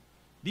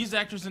 These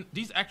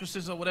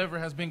actresses or whatever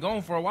has been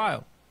going for a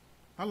while.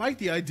 I like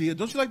the idea.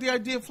 Don't you like the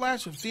idea,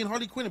 Flash, of seeing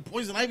Harley Quinn and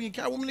Poison Ivy and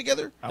Catwoman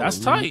together? That's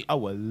tight. I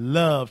would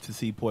love to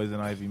see Poison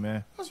Ivy,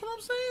 man. That's what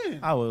I'm saying.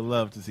 I would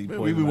love to see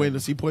Poison We've been Ivy. waiting to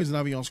see Poison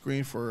Ivy on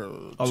screen for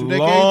a 2 decades.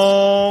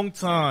 long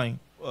time.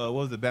 What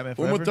was it, Batman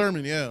Forever? Uma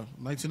Thurman, yeah.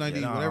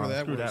 1990, whatever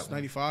that was. That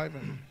 95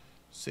 and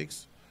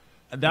 6.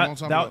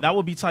 That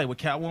would be tight with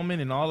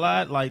Catwoman and all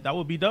that. Like, that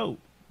would be dope.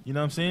 You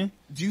know what I'm saying?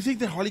 Do you think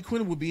that Harley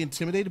Quinn would be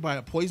intimidated by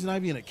a Poison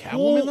Ivy and a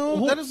Catwoman,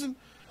 though? That doesn't...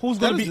 Who's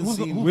going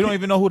to be? We don't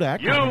even know who the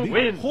actor is going to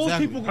be. Who's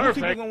people going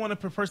to want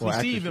to personally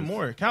see even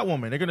more?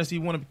 Catwoman. They're going to see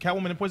one of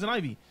Catwoman and Poison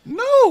Ivy.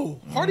 No.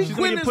 Harley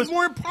Quinn is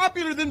more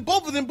popular than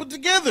both of them put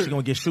together. She's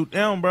going to get shoot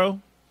down, bro.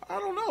 I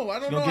don't know. I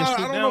don't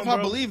know if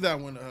I believe that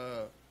one,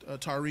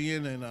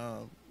 Tarian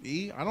and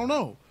E. I don't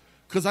know.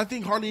 Because I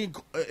think Harley,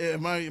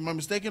 am I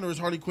mistaken, or is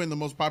Harley Quinn the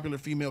most popular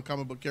female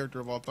comic book character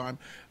of all time,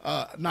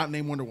 not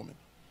named Wonder Woman?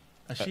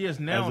 She is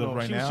now, though.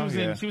 Right now, she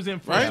was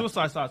in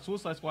Suicide Squad.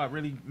 Suicide Squad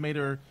really made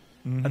her...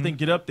 I think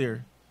get up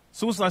there.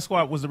 Suicide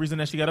Squad was the reason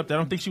that she got up there. I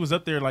don't think she was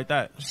up there like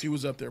that. She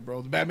was up there,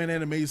 bro. The Batman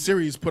animated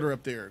series put her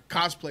up there.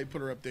 Cosplay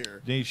put her up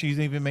there. She's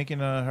even making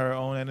her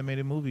own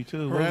animated movie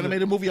too. Her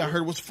animated movie I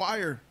heard was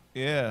fire.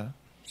 Yeah,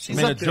 she's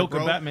made up a there, Joker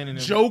bro. Batman in it.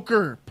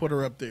 Joker put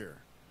her up there.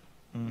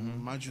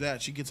 Mind you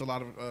that she gets a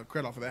lot of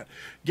credit off of that.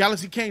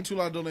 Galaxy Kane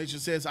 $2 donation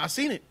says I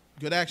seen it.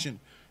 Good action.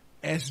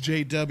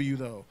 SJW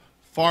though,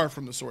 far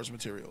from the source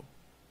material.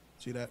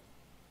 See that?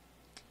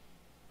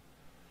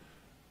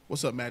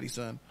 What's up, Maddie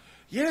son?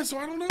 Yeah, so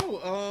I don't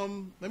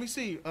know. Let me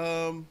see.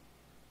 Donna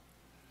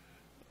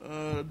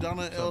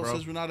L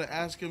says Renata,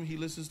 ask him. He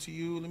listens to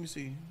you. Let me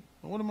see.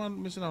 What am I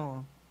missing out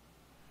on?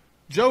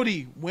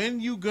 Jody, when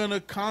you gonna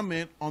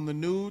comment on the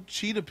new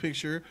cheetah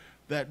picture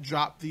that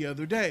dropped the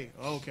other day?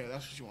 Okay,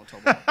 that's what you want to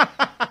talk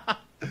about.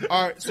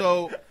 All right,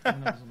 so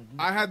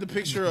I had the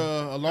picture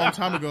a long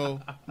time ago.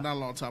 Not a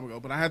long time ago,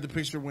 but I had the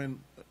picture when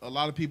a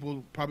lot of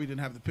people probably didn't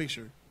have the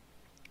picture.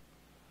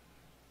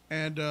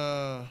 And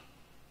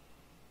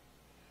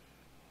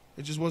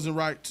it just wasn't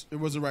right. It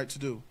wasn't right to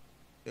do.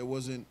 It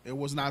was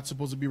not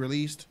supposed to be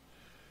released.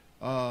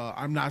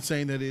 I'm not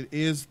saying that it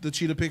is the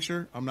cheetah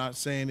picture. I'm not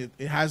saying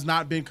it has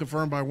not been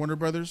confirmed by Warner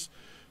Brothers.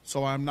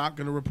 So I'm not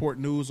going to report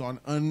news on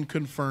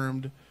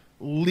unconfirmed,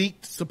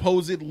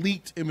 supposed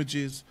leaked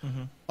images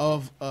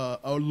of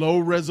a low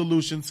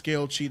resolution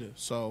scale cheetah.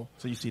 So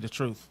you see the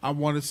truth. I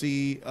want to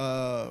see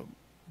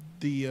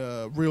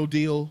the real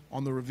deal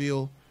on the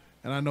reveal.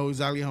 and I know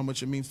exactly how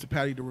much it means to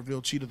Patty to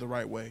reveal Cheetah the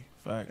right way.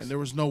 Facts. And there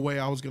was no way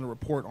I was going to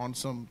report on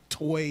some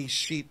toy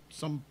shit,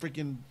 some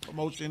freaking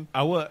promotion.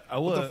 I would.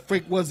 What the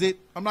freak was it?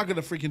 I'm not going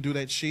to freaking do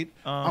that shit.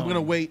 I'm going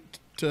to wait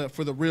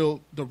for the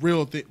real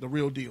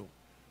deal.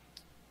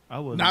 I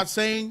would Not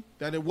saying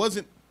that it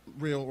wasn't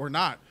real or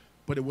not,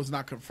 but it was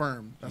not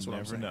confirmed. That's what I'm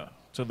never saying. know.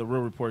 So the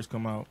real reports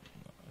come out.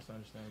 That's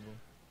understandable.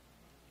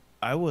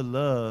 I would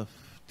love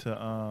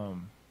to.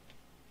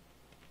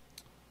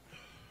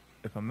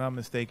 If I'm not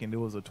mistaken, there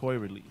was a toy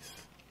release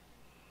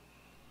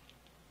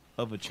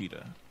of a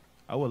cheetah.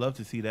 I would love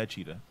to see that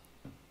cheetah.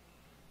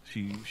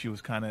 She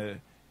was kind of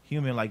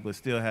human like, but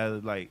still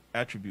had like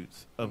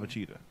attributes of a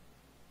cheetah.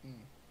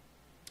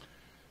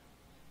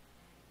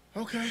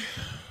 Okay.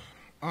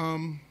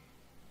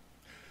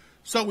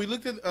 So we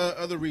looked at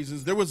other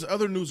reasons. There was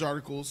other news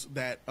articles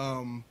that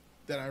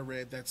I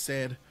read that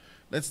said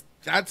that's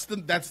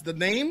the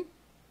name.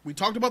 We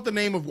talked about the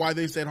name of why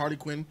they said Harley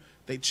Quinn.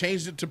 They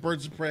changed it to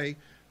Birds of Prey.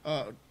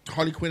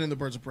 Harley Quinn and the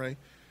Birds of Prey.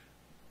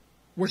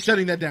 We're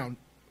shutting that down.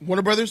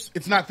 Warner Brothers,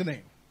 it's not the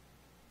name.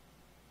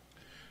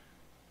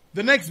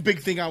 The next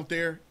big thing out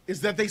there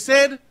is that they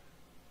said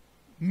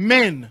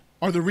men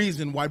are the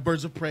reason why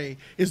Birds of Prey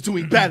is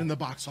doing bad in the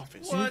box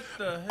office. What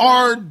the hell?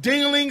 Are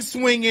dingling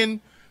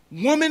swinging,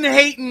 woman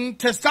hating,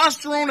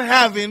 testosterone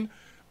having,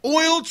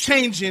 oil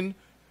changing,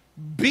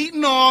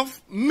 beating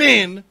off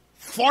men,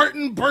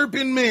 farting,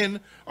 burping men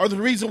are the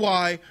reason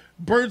why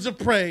Birds of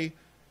Prey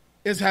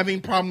is having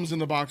problems in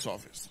the box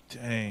office.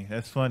 Dang,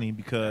 that's funny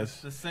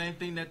because The same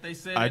thing that they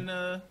said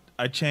in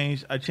I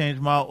changed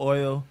my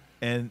oil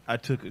and I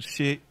took a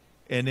shit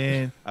and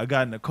then I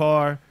got in the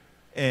car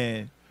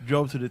and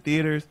drove to the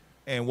theaters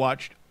and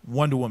watched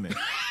Wonder Woman.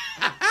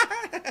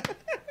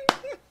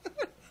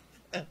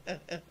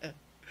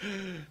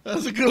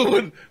 That's a good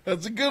one.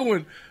 That's a good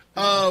one.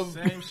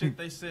 same shit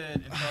they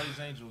said in Charlie's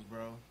Angels,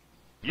 bro.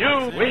 You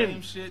Same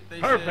win. shit they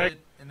Perfect. said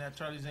in that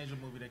Charlie's Angel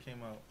movie that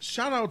came out.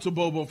 Shout out to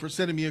Bobo for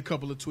sending me a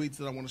couple of tweets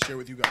that I want to share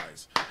with you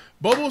guys.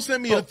 Bobo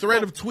sent me a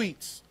thread of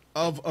tweets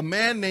of a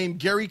man named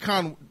Jerry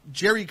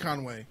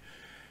Conway.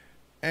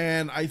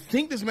 And I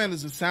think this man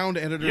is a sound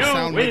editor, You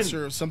sound win.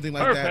 mixer, or something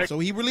like that. Perfect. So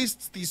he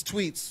released these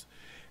tweets,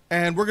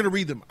 and we're going to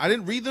read them. I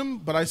didn't read them,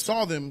 but I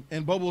saw them,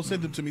 and Bobo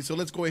sent them to me. So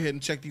let's go ahead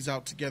and check these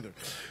out together.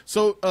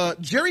 So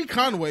Jerry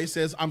Conway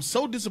says, I'm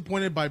so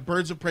disappointed by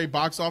Birds of Prey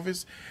box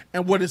office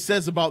and what it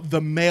says about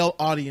the male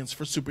audience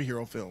for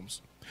superhero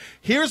films.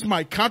 Here's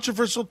my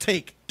controversial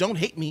take. Don't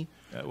hate me.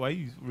 Why are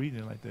you reading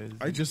it like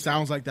that? It just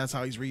sounds like that's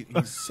how he's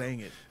saying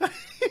it.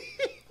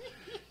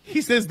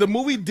 He says the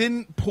movie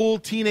didn't pull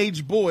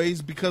teenage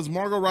boys because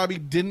Margot Robbie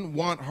didn't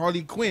want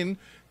Harley Quinn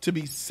to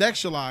be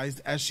sexualized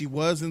as she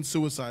was in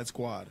Suicide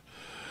Squad.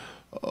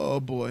 Oh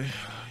boy,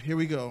 here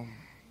we go.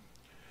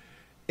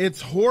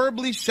 It's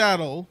horribly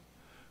shallow,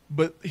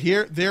 but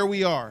there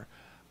we are.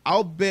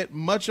 I'll bet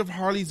much of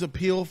Harley's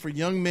appeal for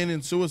young men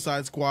in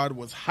Suicide Squad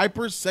was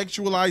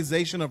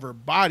hypersexualization of her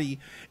body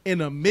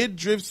in a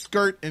midriff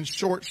skirt and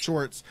short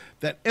shorts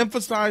that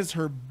emphasized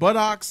her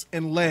buttocks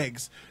and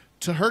legs.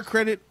 To her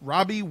credit,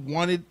 Robbie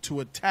wanted to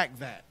attack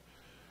that.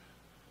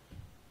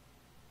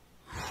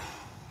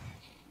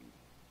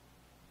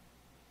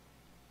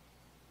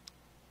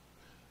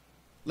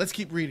 Let's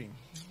keep reading.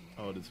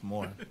 Oh, there's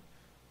more.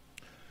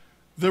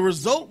 The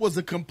result was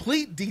a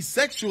complete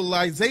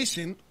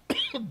desexualizing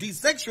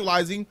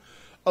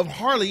of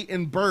Harley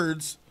in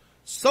Birds,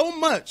 so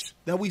much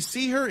that we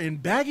see her in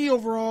baggy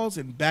overalls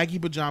and baggy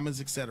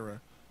pajamas,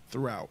 etc.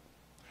 throughout.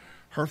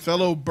 Her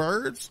fellow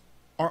birds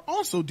are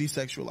also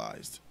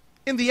desexualized.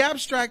 In the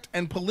abstract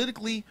and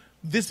politically,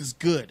 this is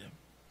good.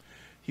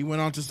 He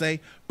went on to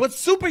say, but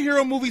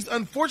superhero movies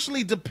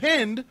unfortunately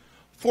depend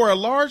for a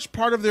large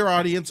part of their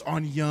audience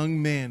on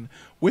young men.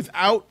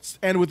 Without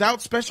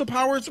special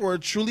powers or a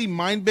truly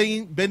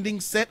mind-bending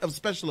set of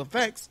special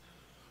effects,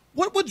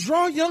 what would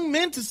draw young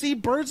men to see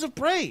Birds of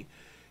Prey?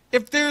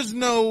 If there's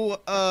no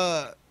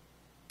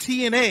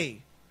TNA,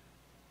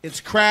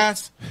 it's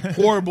crass,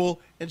 horrible,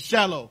 and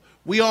shallow.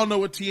 We all know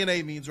what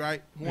TNA means,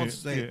 right? Who wants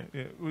to say it?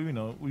 Yeah. Well, you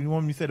know, you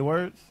want me to say the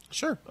words?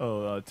 Sure.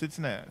 Oh, tits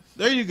and ass.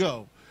 There you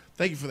go.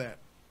 Thank you for that.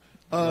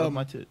 Love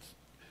my tits.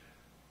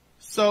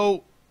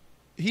 So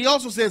he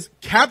also says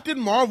Captain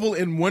Marvel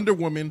and Wonder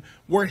Woman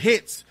were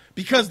hits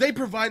because they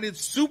provided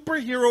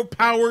superhero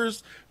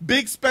powers,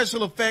 big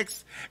special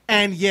effects,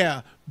 and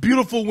yeah,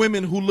 beautiful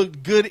women who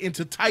looked good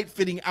into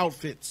tight-fitting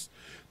outfits.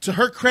 To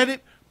her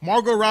credit,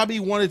 Margot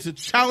Robbie wanted to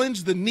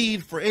challenge the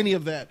need for any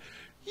of that.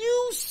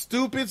 You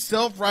stupid,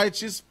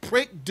 self-righteous,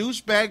 prick,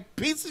 douchebag,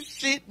 piece of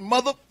shit,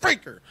 mother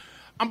freaker.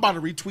 I'm about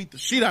to retweet the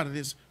shit out of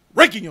this.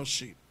 Ranking your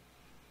shit.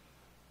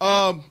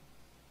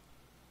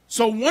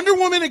 So Wonder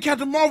Woman and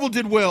Captain Marvel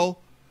did well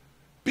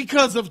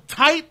because of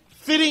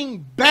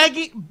tight-fitting,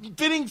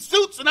 baggy-fitting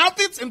suits and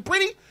outfits and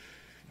pretty.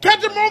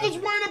 Captain Marvel's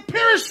wearing a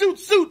parachute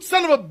suit,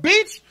 son of a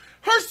bitch.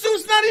 Her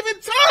suit's not even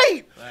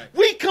tight. Right.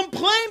 We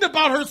complained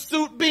about her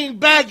suit being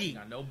baggy.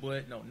 Got no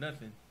butt, no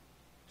nothing.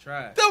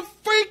 Try. The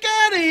freak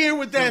out of here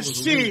with that It was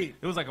a- shit.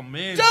 It was like a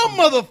man. Dumb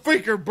mother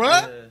freaker,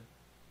 bruh. Yeah.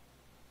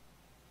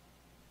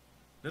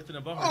 Nothing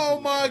about her. Oh suit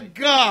was my fake.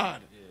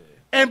 God. Yeah.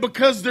 And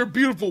because they're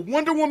beautiful.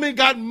 Wonder Woman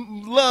got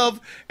love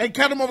and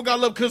Catwoman Marvel got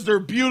love because they're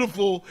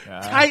beautiful,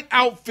 tight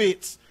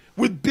outfits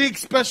with big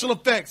special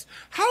effects.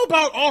 How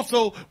about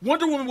also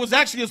Wonder Woman was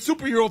actually a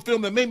superhero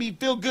film that made me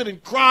feel good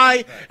and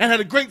cry and had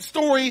a great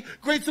story,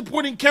 great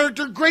supporting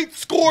character, great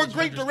score,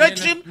 great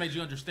direction. Made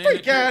you understand.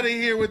 Freak that out of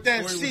here with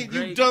that Story was shit, you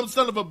great. dumb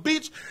son of a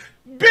bitch.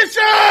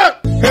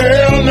 Bishop!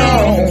 Hell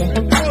no,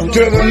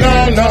 to the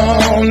no,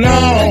 no,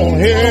 no.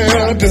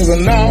 Hell to the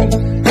no,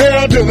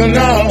 hell to the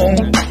no,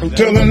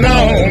 to the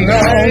no,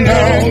 no,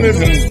 no.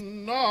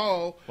 Listen.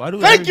 No. Why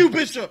do Thank you,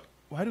 Bishop.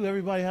 Why do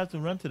everybody have to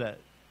run to that?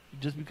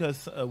 Just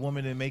because a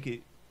woman didn't make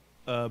it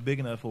big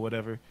enough or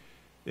whatever,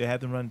 they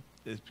had to run.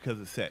 It's because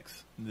of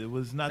sex. It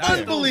was not That's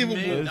there. Unbelievable.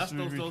 Those men, It's that's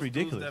those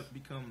ridiculous. dudes that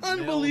become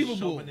Unbelievable.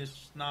 male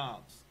chauvinist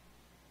snobs.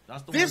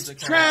 That's the ones This that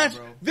come trash,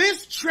 out, bro.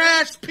 this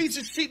trash piece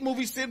of shit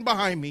movie sitting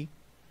behind me.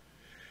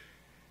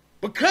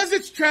 Because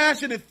it's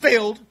trash and it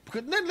failed,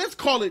 let's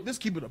call it, let's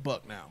keep it a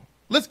buck now.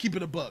 Let's keep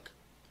it a buck.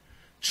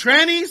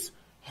 Trannies,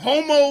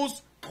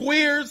 homos,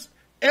 queers,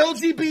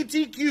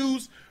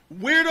 LGBTQs,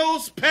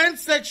 weirdos,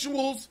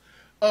 pansexuals,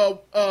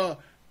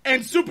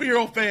 and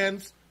superhero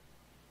fans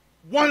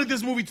wanted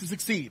this movie to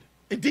succeed.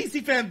 And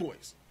DC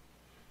fanboys.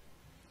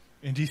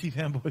 And DC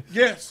fanboys.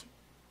 Yes.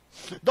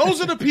 Those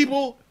are the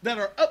people that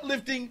are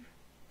uplifting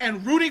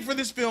and rooting for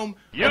this film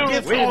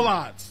against all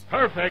odds.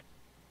 Perfect.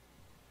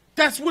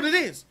 That's what it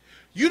is.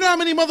 You know how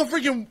many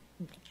motherfucking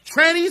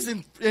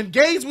trannies and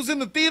gays was in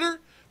the theater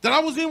that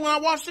I was in when I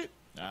watched it?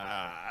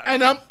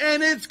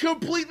 And it's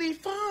completely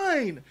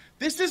fine.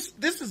 This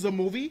is a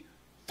movie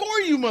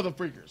for you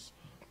motherfuckers.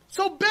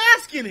 So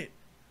bask in it.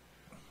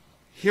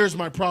 Here's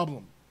my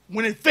problem.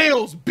 When it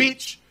fails,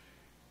 bitch,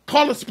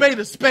 call a spade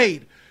a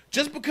spade.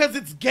 Just because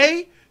it's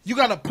gay, you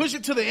gotta push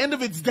it to the end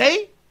of its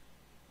day?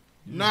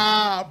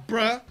 Nah,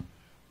 bruh.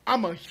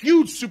 I'm a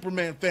huge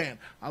Superman fan.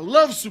 I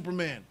love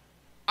Superman.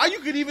 You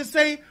could even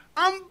say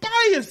I'm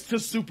biased to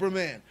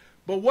Superman.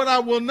 But what I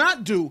will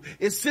not do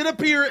is sit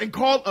up here and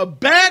call a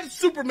bad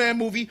Superman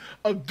movie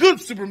a good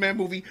Superman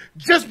movie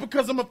just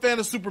because I'm a fan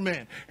of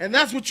Superman. And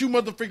that's what you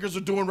motherfuckers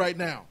are doing right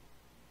now.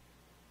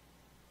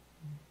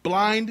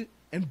 Blind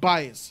and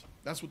biased.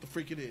 That's what the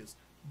freak it is.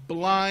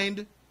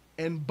 Blind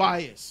and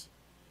biased.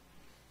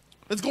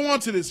 Let's go on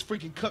to this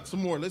freaking cut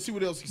some more. Let's see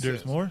what else he says.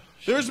 There's more?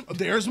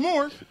 There's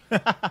more.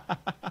 This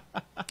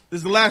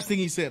is the last thing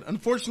he said.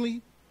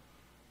 Unfortunately,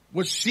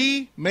 what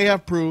she may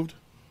have proved,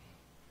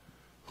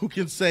 who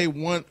can say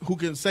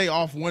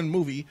off one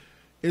movie,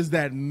 is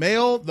that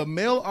the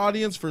male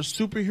audience for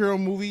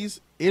superhero movies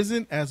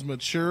isn't as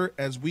mature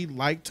as we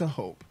like to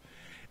hope.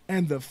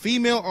 And the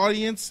female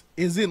audience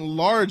isn't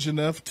large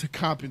enough to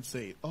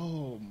compensate.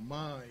 Oh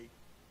my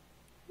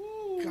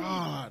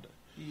God.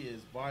 He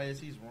is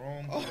biased. He's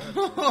wrong.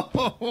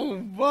 Oh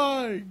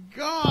my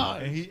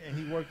God. And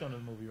he worked on the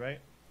movie, right?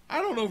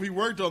 I don't know if he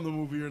worked on the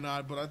movie or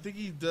not, but I think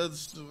he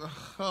does.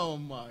 Oh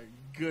my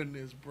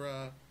goodness,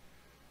 bruh.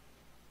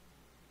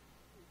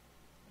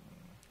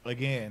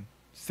 Again,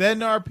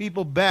 setting our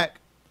people back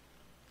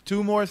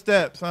 2 more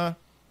steps, huh?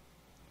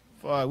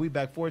 Fuck, we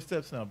back 4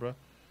 steps now, bro.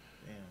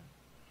 Damn.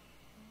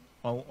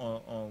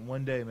 On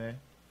one day, man.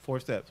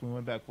 4 steps. We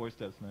went back 4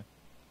 steps, man.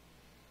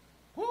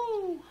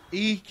 Woo.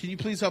 E, can you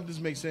please help this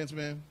make sense,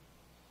 man?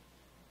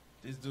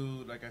 This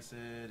dude, like I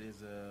said,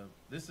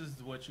 this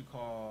is what you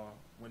call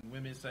when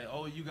women say,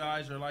 "Oh, you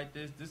guys are like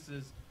this."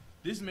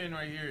 This man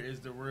right here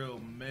is the real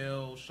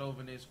male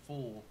chauvinist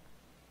fool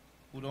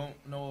who don't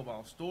know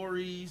about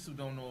stories, who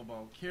don't know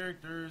about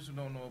characters, who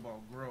don't know about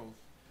growth.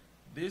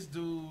 This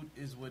dude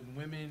is when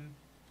women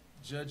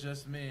judge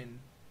us men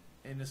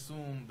and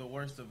assume the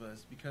worst of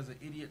us because of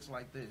idiots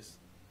like this.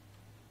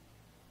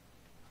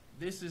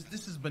 This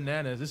is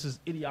bananas. This is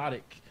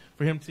idiotic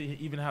for him to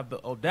even have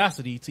the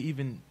audacity to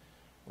even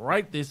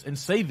write this and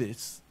say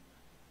this.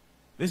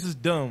 This is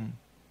dumb.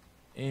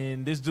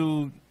 And this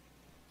dude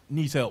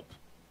needs help.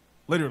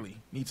 Literally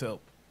needs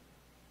help.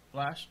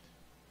 Flash?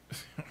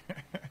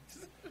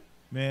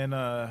 Man,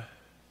 I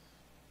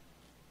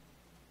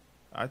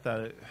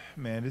thought,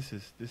 man, this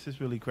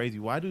is really crazy.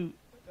 Why do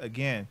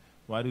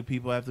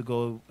people have to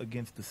go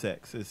against the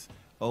sex? It's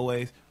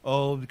always,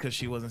 because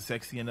she wasn't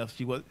sexy enough.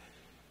 She was.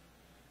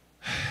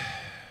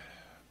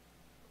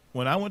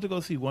 When I went to go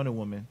see Wonder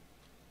Woman,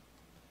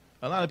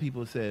 a lot of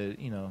people said,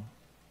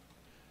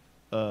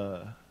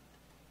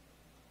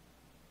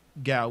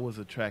 Gal was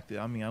attracted.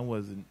 I mean, I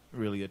wasn't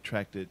really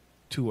attracted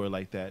to her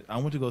like that. I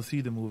went to go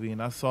see the movie,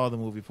 and I saw the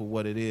movie for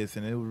what it is,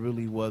 and it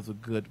really was a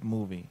good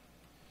movie.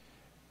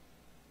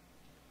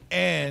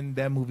 And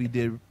that movie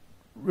did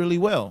really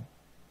well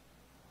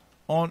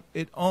on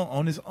its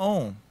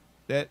own.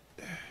 And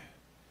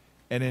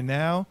then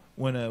now,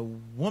 when a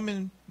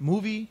woman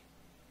movie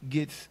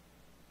gets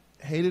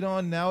hated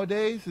on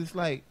nowadays, it's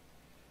like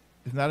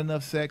it's not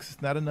enough sex,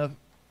 it's not enough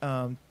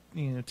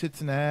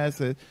tits and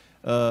ass.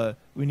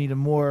 We need a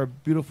more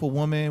beautiful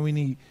woman. We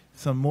need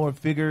some more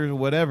figures,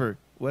 whatever.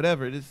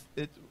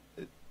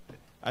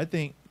 I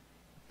think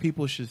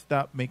people should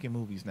stop making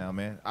movies now,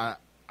 man.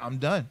 I'm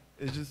done.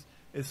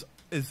 It's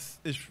it's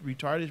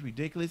retarded, it's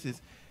ridiculous,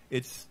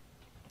 it's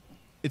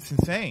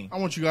insane. I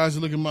want you guys to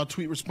look at my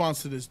tweet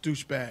response to this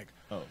douchebag.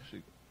 Oh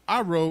shoot.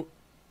 I wrote,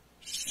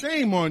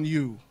 "Shame on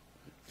you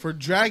for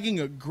dragging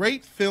a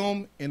great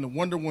film in the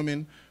Wonder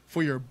Woman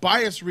for your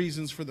biased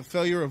reasons for the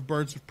failure of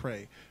Birds of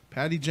Prey.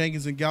 Patty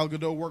Jenkins and Gal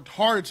Gadot worked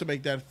hard to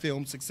make that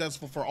film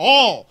successful for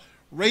all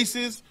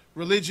races,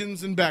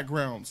 religions, and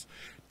backgrounds.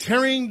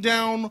 Tearing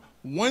down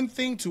one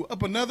thing to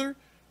up another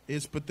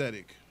is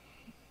pathetic."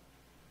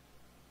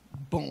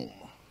 Boom.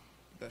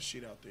 That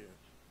shit out there.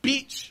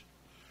 Beach.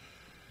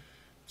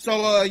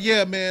 So,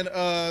 yeah, man,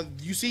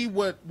 you see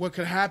what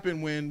could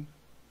happen when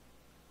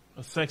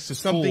A sexist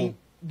something, fool.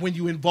 when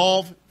you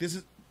involve, this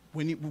is,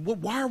 when you,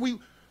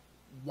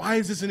 why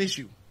is this an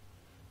issue?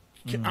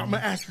 I'm going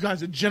to ask you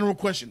guys a general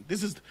question.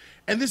 This is,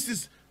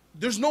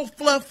 there's no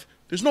fluff,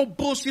 there's no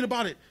bullshit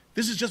about it.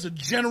 This is just a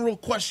general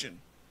question.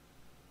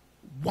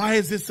 Why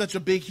is this such a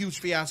big, huge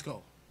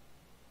fiasco?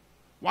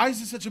 Why is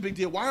this such a big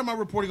deal? Why am I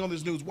reporting on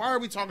this news? Why are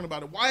we talking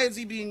about it? Why is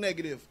he being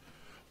negative?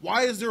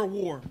 Why is there a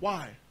war?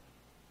 Why?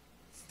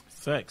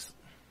 Sex.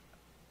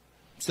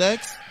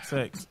 Sex?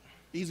 Sex.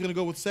 He's going to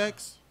go with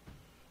sex?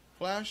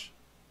 Flash?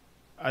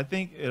 I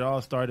think it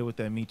all started with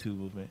that Me Too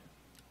movement.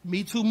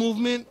 Me Too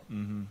movement?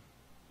 Mm-hmm.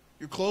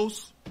 You're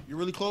close? You're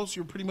really close?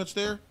 You're pretty much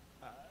there?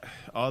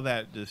 All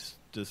that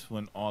just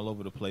went all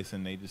over the place,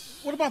 and they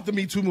just. What about the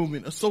Me Too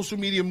movement? A social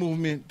media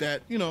movement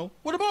that, you know,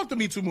 what about the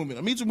Me Too movement?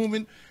 A Me Too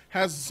movement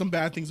has some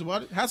bad things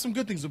about it, has some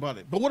good things about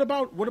it. But what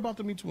about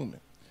the Me Too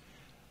movement?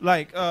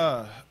 Like,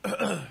 how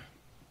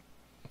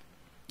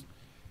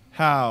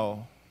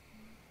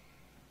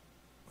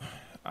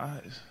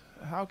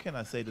can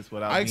I say this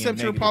without I accept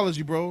being your negative?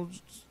 apology, bro.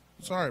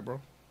 Sorry,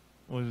 bro.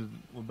 What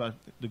about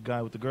the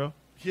guy with the girl?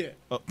 Yeah.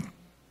 Oh.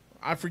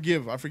 I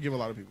forgive a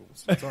lot of people.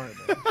 Sorry,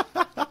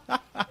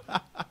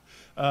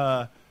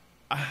 man.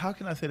 How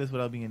can I say this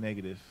without being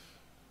negative?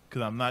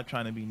 Because I'm not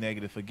trying to be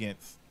negative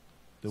against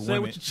the Say it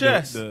women, with your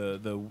chest.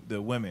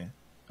 the women,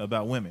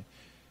 about women.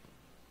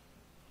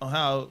 On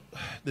how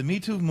the Me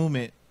Too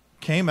movement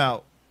came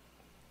out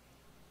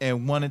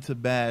and wanted to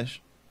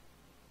bash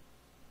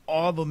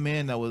all the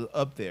men that was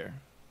up there,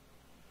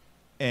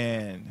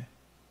 and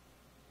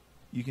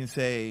you can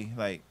say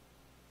like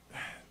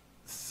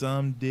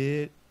some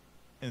did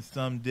and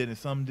some didn't,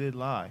 some did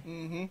lie.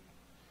 Mm-hmm.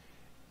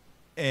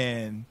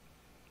 And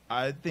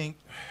I think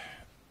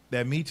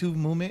that Me Too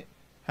movement,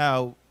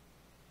 how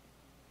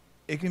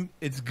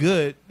it's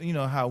good, you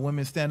know, how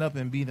women stand up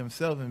and be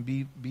themselves and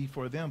be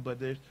for them, but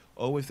there's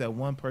always that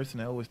one person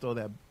that always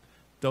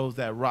throws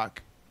that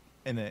rock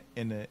in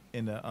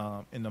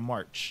the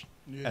march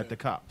at the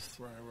cops.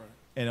 Right.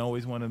 And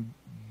always want to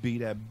be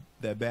that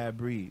bad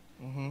breed.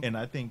 Mm-hmm. And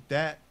I think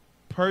that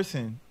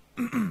person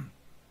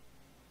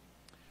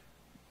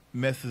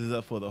messes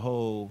up for the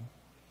whole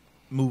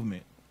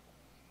movement.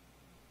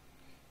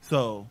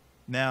 So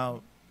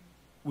now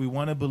we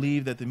want to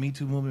believe that the Me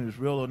Too movement is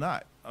real or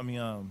not. I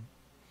mean,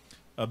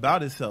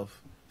 about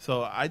itself.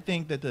 So I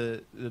think that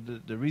the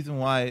reason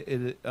why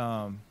it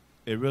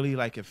really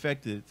like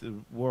affected the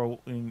world,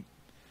 in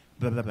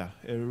blah blah blah,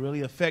 it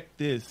really affect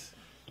this.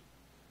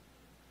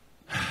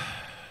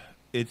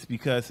 It's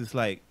because it's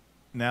like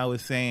now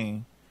it's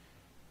saying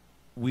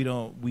we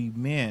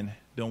men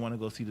don't want to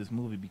go see this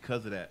movie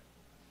because of that.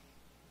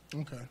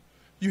 Okay.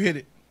 You hit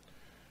it.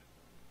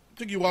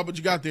 Took you a while, but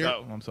you got there.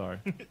 Oh, I'm sorry.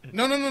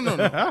 No.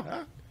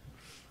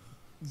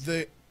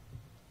 The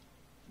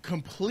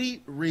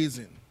complete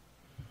reason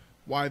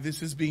why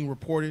this is being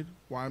reported,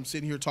 why I'm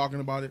sitting here talking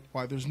about it,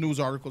 why there's news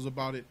articles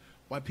about it,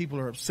 why people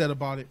are upset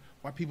about it,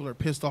 why people are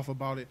pissed off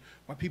about it,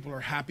 why people are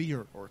happy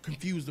or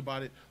confused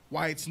about it,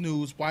 why it's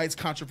news, why it's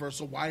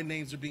controversial, why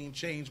names are being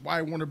changed,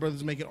 why Warner Brothers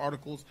is making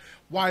articles,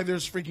 why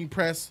there's freaking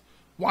press,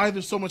 why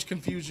there's so much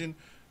confusion,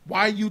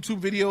 why YouTube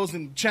videos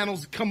and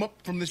channels come up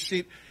from this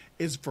shit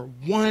is for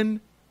one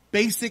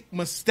basic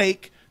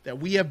mistake that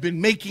we have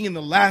been making in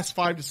the last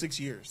 5 to 6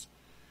 years.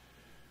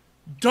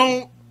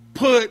 Don't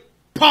put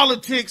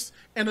politics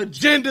and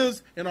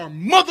agendas in our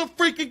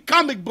motherfucking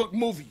comic book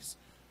movies.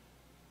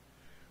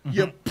 Mm-hmm.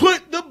 You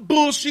put the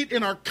bullshit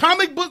in our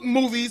comic book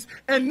movies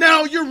and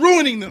now you're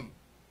ruining them.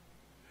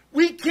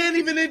 We can't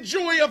even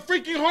enjoy a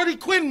freaking Harley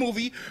Quinn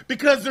movie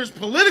because there's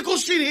political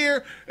shit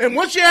here. And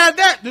once you add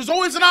that, there's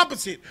always an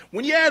opposite.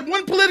 When you add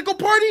one political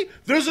party,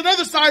 there's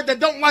another side that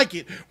don't like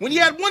it. When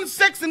you add one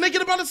sex and make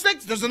it about a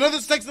sex, there's another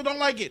sex that don't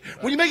like it.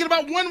 When you make it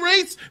about one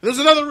race, there's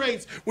another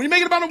race. When you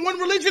make it about one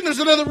religion, there's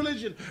another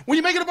religion. When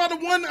you make it about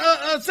one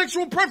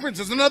sexual preference,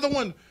 there's another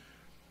one.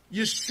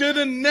 You should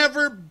have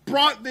never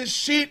brought this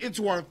shit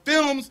into our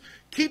films.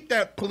 Keep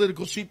that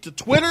political shit to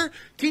Twitter.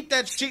 Keep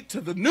that shit to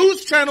the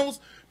news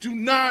channels. Do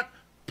not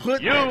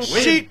put that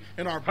shit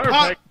in our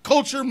pop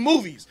culture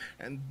movies.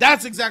 And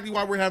that's exactly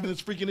why we're having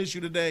this freaking issue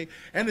today.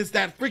 And it's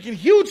that freaking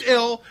huge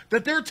L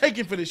that they're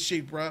taking for this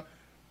shit, bruh.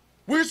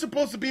 We're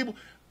supposed to be able...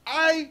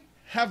 I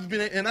have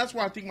been... And that's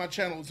why I think my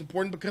channel is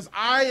important, because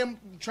I am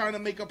trying to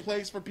make a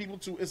place for people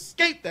to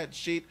escape that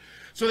shit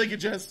so they can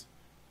just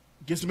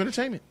get some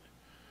entertainment.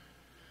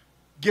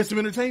 Get some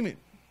entertainment.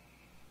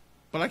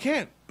 But I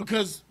can't,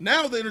 because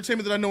now the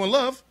entertainment that I know and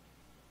love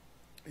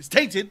is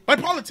tainted by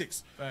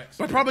politics, Facts.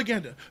 by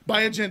propaganda,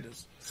 by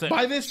agendas, Same.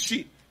 by this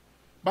shit,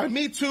 by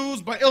Me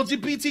Too's, by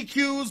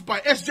LGBTQs, by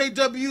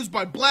SJWs,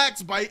 by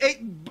blacks, by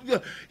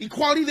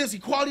equality this,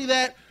 equality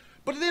that.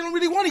 But they don't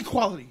really want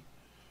equality.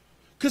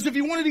 Because if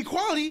you wanted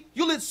equality,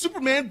 you let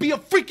Superman be a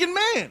freaking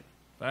man.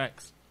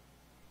 Facts.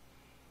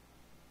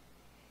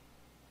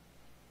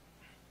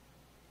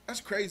 That's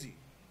crazy.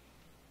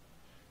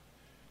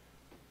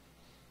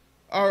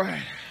 All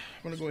right.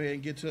 I'm going to go ahead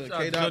and get to Shout out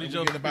to K-Dot Jody and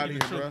Joe get about for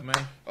here, speaking bro. the truth,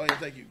 man. Oh, yeah,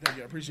 thank you. Thank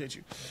you. I appreciate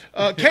you.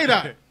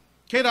 K-Dot.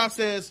 K-Dot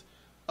says,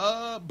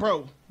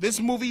 bro, this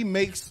movie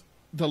makes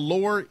the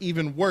lore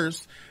even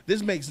worse.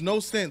 This makes no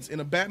sense in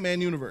a Batman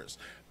universe.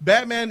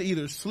 Batman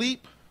either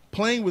sleep,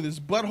 playing with his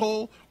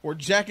butthole, or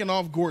jacking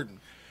off Gordon.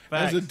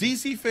 Facts. As a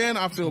DC fan,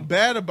 I feel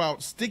bad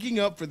about sticking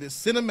up for this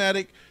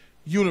cinematic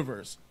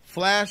universe.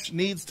 Flash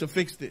needs to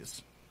fix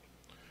this.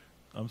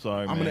 I'm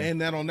sorry, I'm man. going to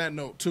end that on that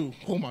note, too.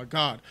 Oh, my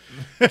God.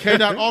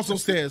 K-Dot also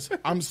says,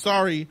 I'm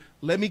sorry.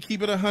 Let me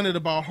keep it 100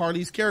 about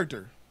Harley's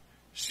character.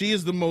 She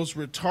is the most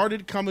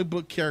retarded comic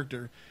book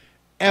character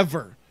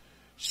ever.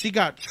 She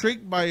got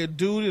tricked by a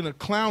dude in a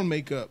clown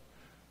makeup.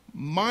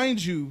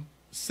 Mind you,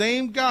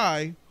 same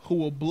guy who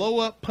will blow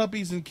up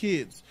puppies and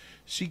kids.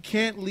 She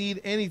can't lead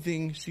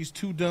anything. She's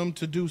too dumb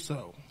to do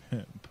so.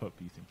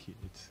 Puppies and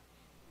kids.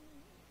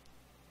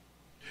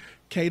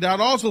 K-Dot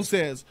also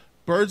says,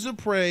 Birds of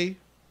Prey,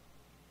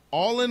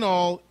 all in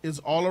all, is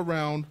all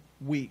around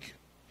weak.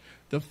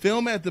 The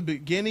film's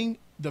beginning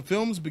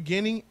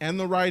and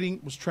the writing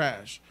was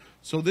trash.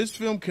 So this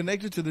film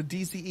connected to the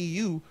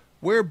DCEU,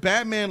 where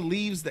Batman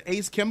leaves the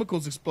Ace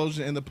Chemicals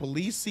explosion and the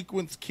police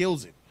sequence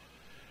kills it.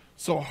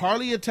 So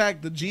Harley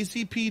attacked the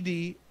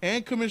GCPD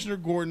and Commissioner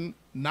Gordon,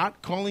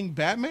 not calling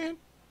Batman?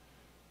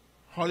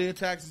 Harley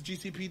attacks the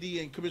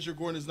GCPD and Commissioner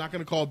Gordon is not going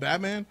to call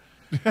Batman?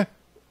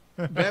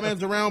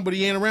 Batman's around, but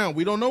he ain't around.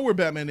 We don't know where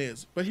Batman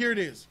is. But here it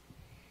is.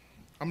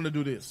 I'm going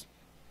to do this.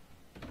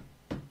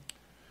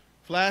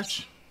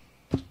 Flash,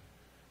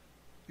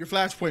 your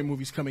Flashpoint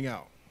movie's coming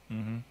out.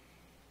 Mm-hmm.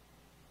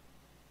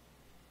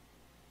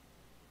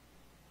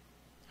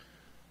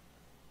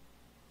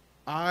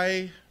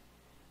 I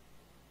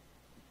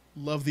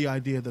love the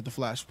idea that the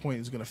Flashpoint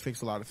is going to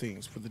fix a lot of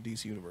things for the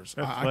DC universe.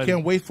 That's I funny.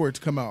 can't wait for it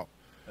to come out.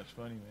 That's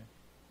funny,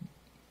 man.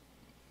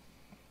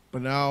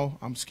 But now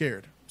I'm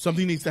scared.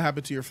 Something needs to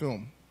happen to your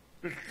film.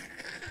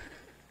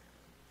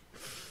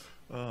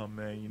 Oh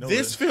man, you know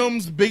This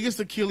film's biggest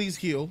Achilles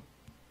heel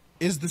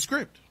is the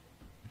script.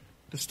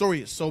 The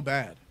story is so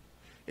bad.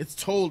 It's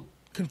told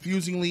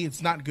confusingly.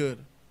 It's not good.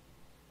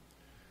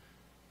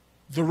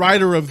 The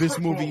writer of this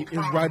movie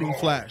is writing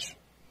Flash.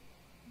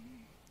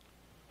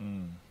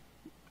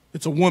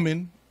 It's a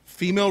woman,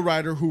 female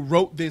writer, who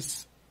wrote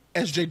this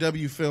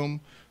SJW film,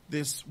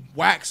 this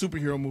whack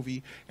superhero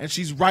movie, and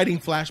she's writing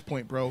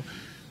Flashpoint, bro.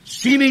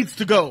 She needs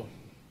to go.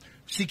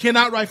 She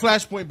cannot write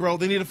Flashpoint, bro.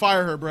 They need to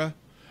fire her, bro.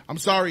 I'm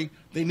sorry.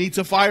 They need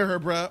to fire her,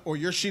 bro, or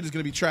your shit is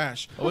going to be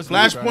trash. it's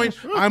gonna be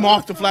Flashpoint, I'm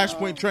off the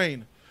Flashpoint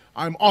train.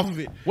 I'm off of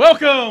it.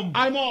 Welcome.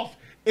 I'm off.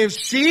 If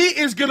she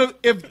is going to,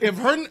 if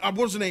her,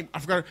 what's her name? I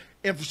forgot her.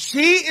 If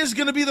she is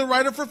going to be the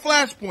writer for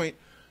Flashpoint,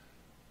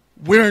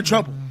 we're in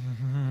trouble.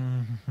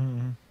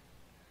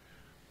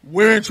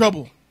 We're in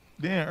trouble.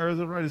 Dan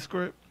Urza write a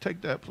script.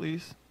 Take that,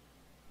 please.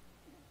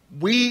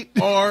 We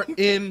are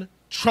in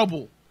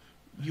trouble.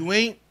 You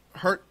ain't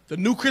hurt. The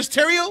new Chris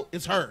Terrio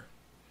is her.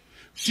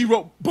 She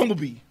wrote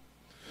Bumblebee.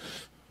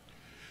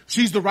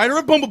 She's the writer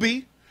of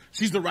Bumblebee.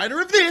 She's the writer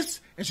of this,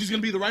 and she's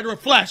going to be the writer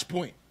of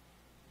Flashpoint.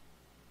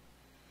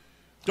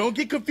 Don't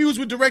get confused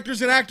with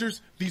directors and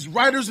actors. These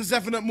writers is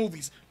effing up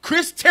movies.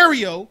 Chris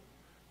Terrio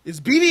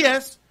is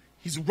BDS.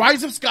 He's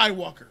Rise of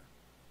Skywalker.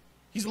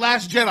 He's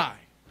Last Jedi.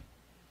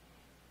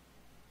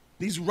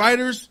 These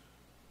writers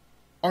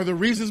are the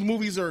reasons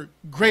movies are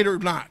great or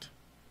not.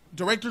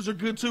 Directors are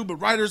good too, but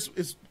writers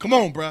is, come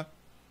on, bruh.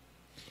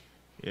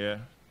 Yeah.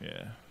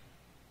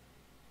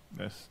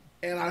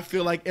 And I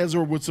feel like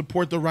Ezra would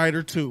support the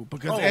writer too,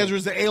 because Oh.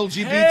 Ezra's the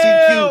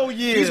LGBTQ. Hell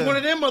yeah. He's one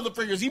of them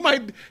motherfuckers.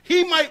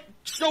 He might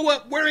show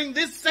up wearing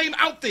this same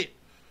outfit.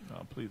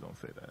 No, please don't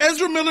say that.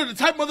 Ezra Miller, the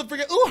type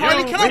motherfucker. Ooh,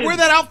 Harley, can I win. wear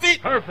that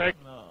outfit?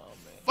 Perfect.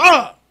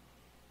 Fuck.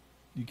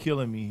 You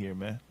killing me here,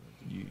 man.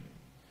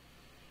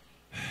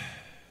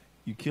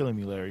 You killing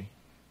me, Larry.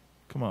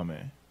 Come on,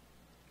 man.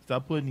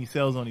 Stop putting these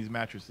cells on these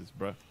mattresses,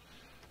 bro.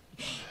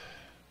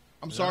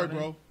 I'm sorry,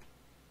 bro.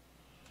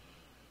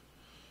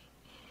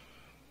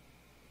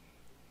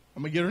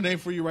 I'm gonna get her name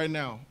for you right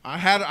now.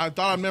 I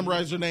thought I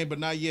memorized her name, but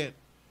not yet.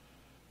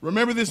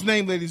 Remember this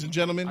name, ladies and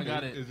gentlemen. I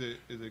got it.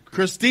 Is it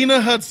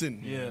Christina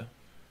Hudson. Yeah.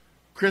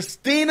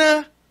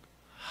 Christina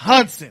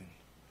Hudson.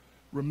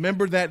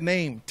 Remember that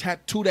name.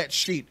 Tattoo that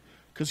sheet.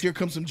 Because here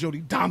comes some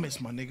Jodie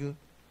Damas, my nigga.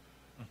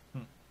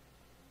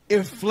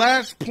 If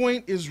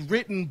Flashpoint is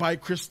written by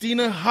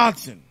Christina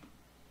Hudson,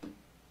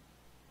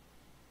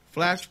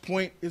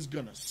 Flashpoint is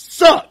going to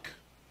suck.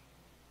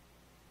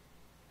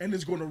 And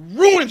it's going to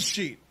ruin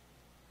shit.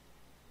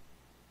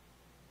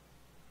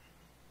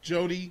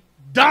 Jodie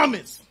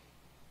Damas.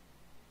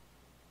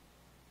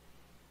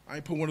 I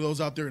ain't put one of those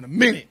out there in a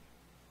minute.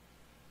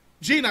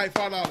 G Knight,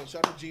 $5.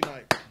 Shout out to G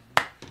Knight.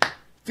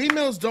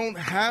 Females don't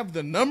have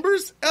the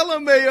numbers?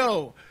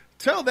 LMAO.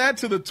 Tell that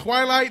to the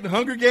Twilight and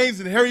Hunger Games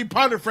and Harry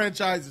Potter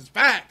franchises.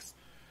 Facts.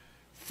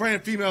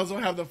 Females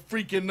don't have the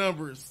freaking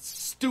numbers.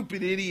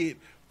 Stupid idiot.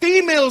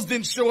 Females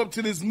didn't show up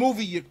to this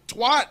movie, you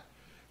twat.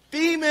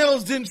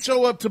 Females didn't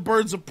show up to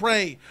Birds of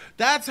Prey.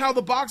 That's how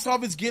the box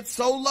office gets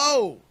so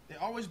low.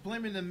 They're always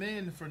blaming the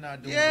men for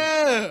not doing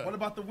Yeah. it. What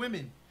about the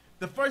women?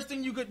 The first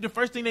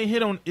thing they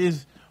hit on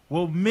is,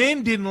 well,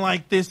 men didn't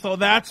like this, so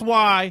that's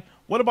why.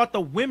 What about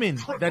the women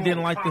that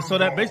didn't like this? So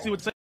that basically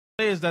what they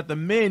say is that the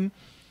men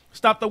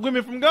stopped the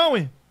women from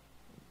going.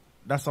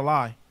 That's a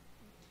lie.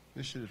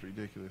 This shit is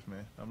ridiculous,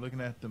 man. I'm looking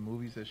at the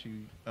movies that she.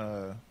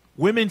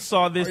 Women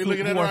saw this. Are you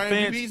looking at who our are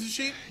fans. IMDb's and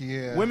shit?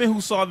 Yeah. Women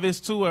who saw this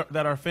too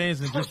that are fans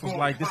and just was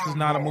like, this is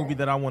not a movie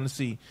that I want to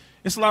see.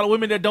 It's a lot of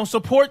women that don't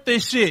support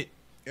this shit.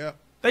 Yeah.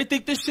 They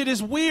think this shit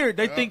is weird.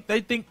 They think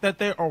that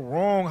they are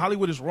wrong.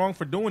 Hollywood is wrong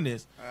for doing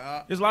this.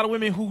 There's a lot of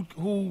women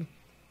who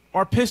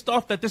are pissed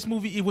off that this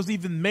movie was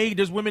even made.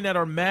 There's women that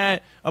are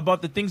mad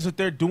about the things that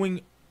they're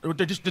doing, or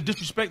the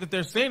disrespect that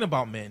they're saying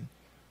about men.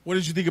 What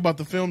did you think about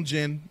the film,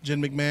 Jen?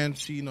 Jen McMahon,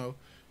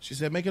 she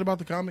said make it about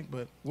the comic,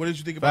 but what did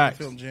you think about Facts.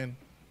 the film, Jen?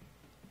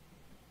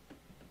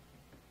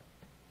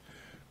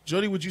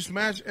 Jody, would you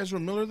smash Ezra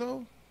Miller,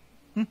 though?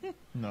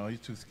 No, he's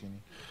too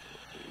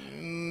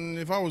skinny.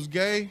 If I was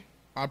gay,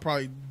 I'd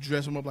probably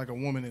dress him up like a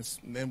woman, and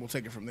then we'll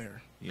take it from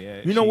there.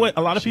 Yeah, You know what?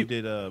 A lot of she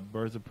people- did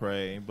Birds of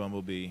Prey,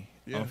 Bumblebee,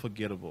 Yeah.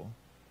 Unforgettable.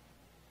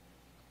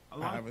 A I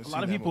lot, haven't a seen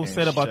lot of that people movie.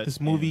 said about Shut this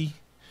in. movie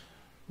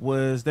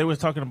was they were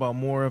talking about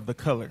more of the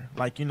color,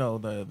 like the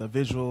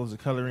visuals, the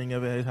coloring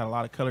of it. It had a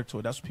lot of color to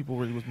it. That's what people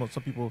really was.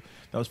 Some people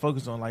that was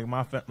focused on. Like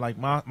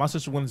my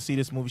sister wanted to see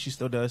this movie. She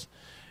still does,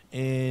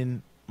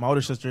 and my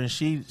older sister, and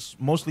she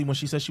mostly when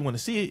she says she wanted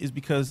to see it is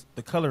because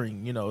the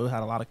coloring. It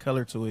had a lot of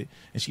color to it,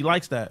 and she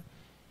likes that.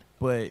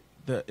 But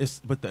the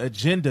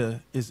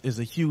agenda is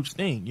a huge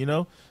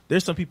thing.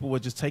 There's some people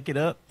would just take it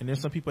up, and there's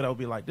some people that would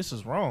be like, this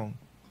is wrong.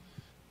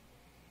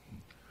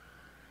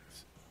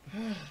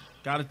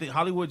 Gotta think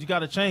Hollywood. You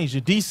gotta change.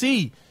 Your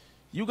DC,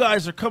 you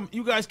guys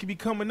could be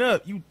coming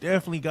up. You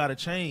definitely gotta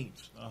change,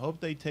 I hope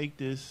they take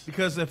this.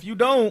 because if you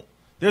don't,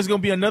 there's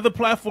gonna be another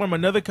platform,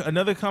 another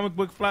comic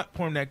book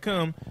platform that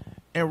come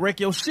and wreck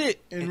your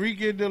shit.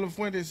 Enrique de la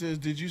Fuente says,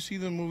 did you see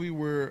the movie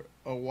where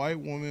a white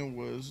woman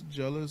was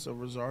jealous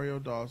of Rosario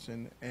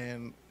Dawson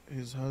and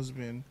his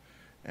husband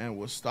and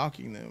was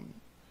stalking them?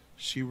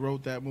 She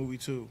wrote that movie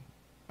too.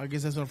 I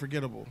guess that's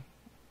Unforgettable.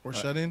 Or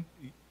Shut In?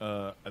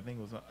 I think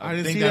it was. I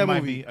didn't think see that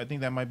might movie. Be, I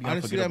think that might be. I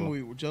didn't see that Unforgettable.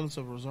 movie. We're jealous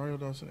of Rosario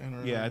Dawson and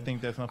her. Yeah, I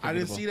think that's I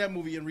Unforgettable. didn't see that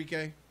movie,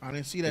 Enrique. I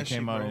didn't see that It shit,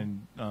 came out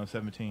bro. in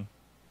 17.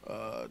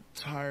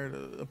 Tired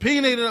of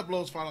opinionated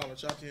uploads. $5.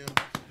 Shout out to him.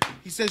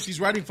 He says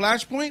she's writing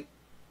Flashpoint.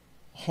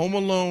 Home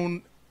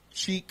Alone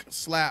cheek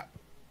slap.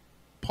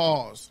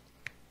 Pause.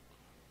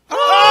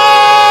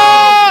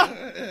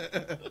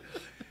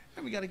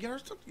 And we gotta get our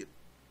stuff together.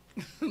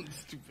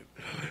 Stupid.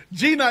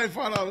 G Knight,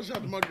 $5. Shout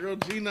out to my girl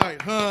G Knight.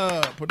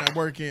 Put that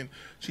work in.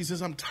 She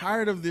says, I'm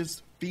tired of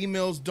this.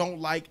 Females don't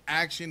like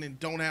action and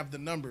don't have the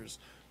numbers.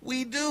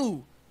 We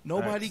do.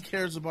 Nobody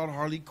cares about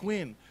Harley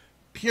Quinn.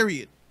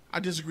 Period. I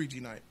disagree, G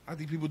Knight. I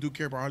think people do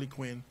care about Harley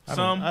Quinn.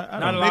 Some, I not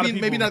don't- a lot of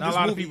people. Maybe not a this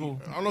lot movie. of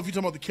people. I don't know if you're talking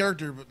about the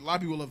character, but a lot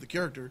of people love the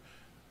character.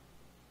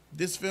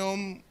 This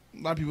film,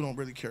 a lot of people don't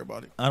really care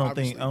about it. I don't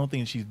obviously.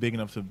 think she's big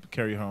enough to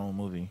carry her own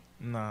movie.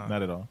 Nah.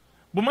 Not at all.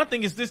 But my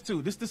thing is this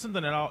too. This is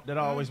something that I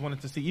always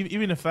wanted to see.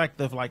 Even the fact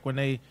of like when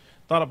they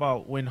thought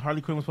about when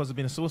Harley Quinn was supposed to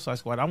be in a Suicide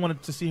Squad, I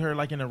wanted to see her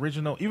like an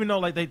original. Even though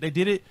like they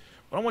did it,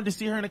 but I wanted to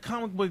see her in a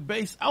comic book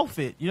based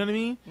outfit. You know what I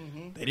mean?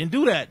 They didn't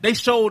do that. They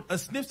showed a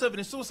sniff of it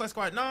in Suicide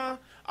Squad. Nah,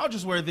 I'll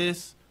just wear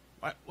this.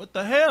 Like, what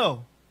the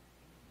hell?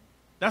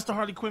 That's the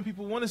Harley Quinn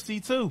people want to see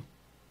too.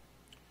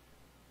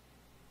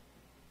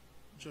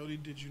 Jody,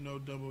 did you know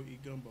Double E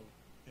Gumbo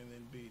and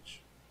then Beach?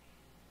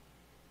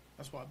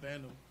 That's why I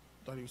banned him.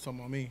 Thought he was talking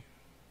about me.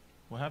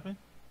 What happened?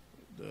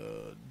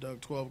 The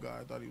Doug 12 guy.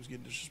 I thought he was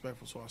getting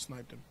disrespectful, so I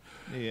sniped him.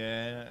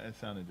 Yeah, it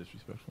sounded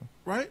disrespectful.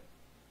 Right?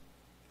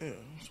 Yeah,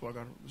 that's why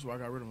I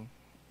got rid of him.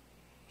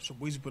 So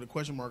Weezy put a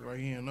question mark like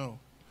he didn't know.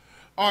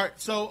 All right,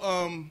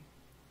 so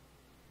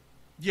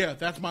yeah,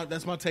 that's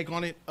my take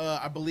on it.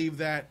 I believe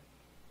that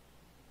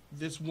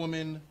this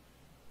woman,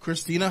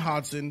 Christina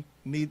Hodson,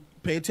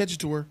 pay attention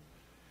to her.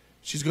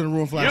 She's gonna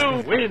ruin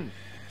Flashpoint. You win.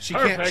 She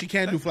Perfect.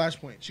 can't do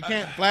Flashpoint. She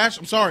can't Flash.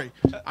 I'm sorry.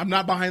 I'm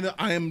not behind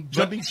I am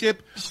jumping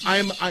ship.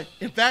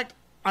 In fact,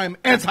 I'm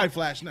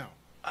anti-Flash now.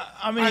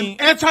 I mean,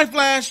 I'm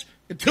anti-Flash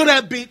until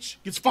that bitch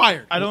gets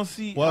fired. I don't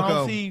see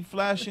Welcome.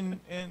 Flash in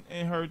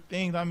her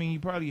things. I mean, you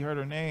probably heard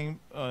her name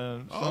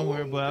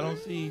somewhere, but I don't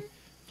see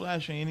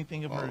Flash in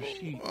anything of her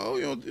sheet. Oh,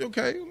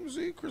 okay. Let me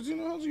see,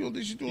 Christina Hodson. You don't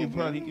think she's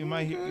doing? You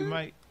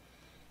might.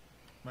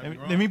 Okay.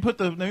 Let me put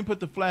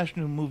the Flash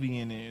new movie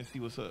in there and see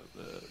what's up.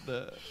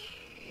 The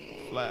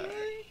Flash.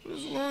 This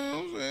is what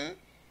I'm saying.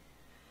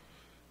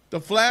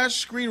 The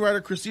Flash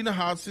screenwriter Christina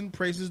Hodson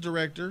praises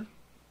director.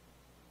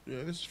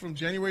 Yeah, this is from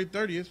January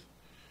 30th.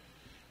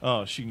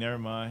 Oh, shoot, never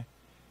mind.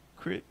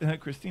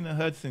 Christina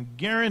Hudson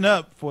gearing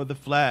up for The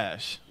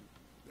Flash.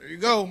 There you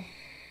go.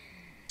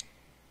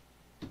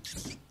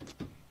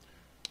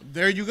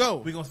 There you go.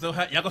 We gonna still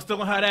have, y'all gonna still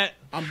gonna have that?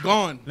 I'm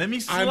gone. Let me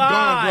slide. I'm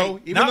gone, bro.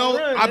 Even Not though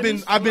run, I've been,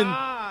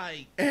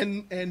 slide.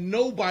 and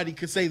nobody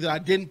could say that I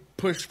didn't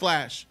push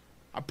Flash.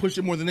 I pushed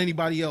it more than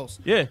anybody else.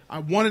 Yeah. I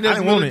wanted I Ezra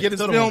didn't Miller want to it. get his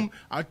Still don't film. want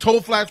I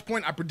told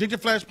Flashpoint. I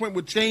predicted Flashpoint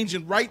would change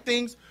and write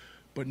things,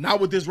 but not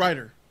with this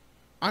writer.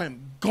 I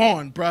am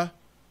gone, bruh.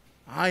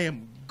 I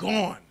am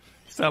gone.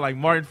 You sound like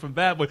Martin from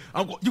Bad Boy.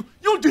 I'm going.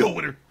 You deal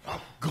with her. I'm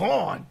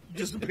gone.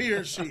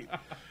 Disappear shit.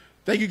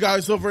 Thank you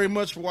guys so very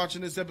much for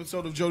watching this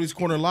episode of Jody's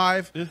Corner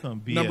Live. This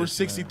some BS, Number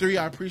 63.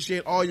 man. I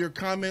appreciate all your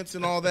comments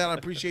and all that. I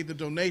appreciate the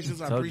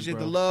donations. I Told you, appreciate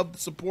bro. the love, the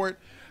support.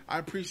 I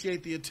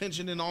appreciate the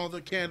attention and all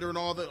the candor and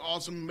all the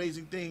awesome,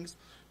 amazing things.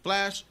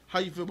 Flash, how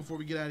you feel before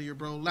we get out of here,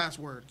 bro? Last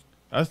word.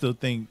 I still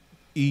think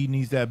E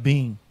needs that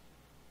beam.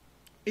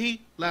 E,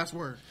 last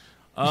word.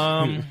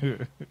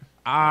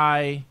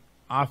 I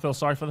feel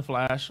sorry for the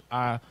Flash.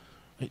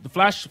 The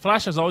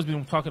Flash has always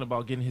been talking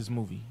about getting his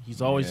movie.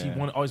 He's always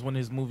always wanted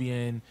his movie,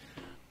 and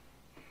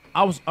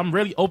I'm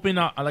really open.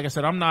 Like I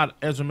said, I'm not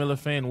Ezra Miller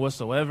fan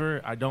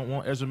whatsoever. I don't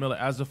want Ezra Miller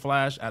as the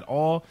Flash at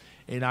all,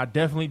 and I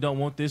definitely don't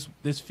want this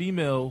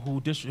female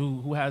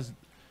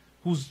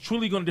who's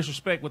truly going to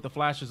disrespect what the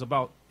Flash is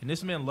about. And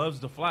this man loves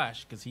the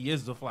Flash because he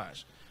is the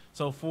Flash.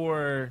 So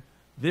for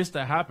this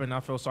to happen, I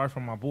feel sorry for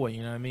my boy,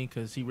 you know what I mean?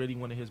 Because he really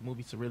wanted his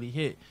movie to really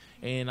hit.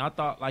 And I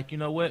thought, like, you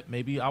know what?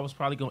 Maybe I was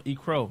probably going to eat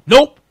crow.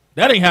 Nope!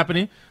 That ain't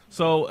happening.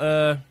 So,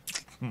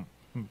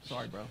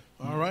 sorry, bro.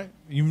 All right.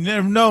 You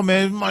never know,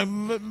 man.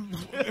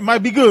 It might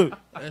be good.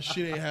 That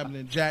shit ain't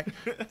happening, Jack.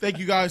 Thank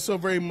you guys so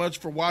very much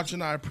for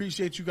watching. I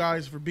appreciate you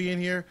guys for being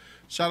here.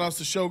 Shout outs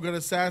to Shogun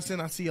Assassin.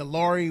 I see a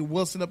Laurie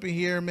Wilson up in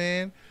here,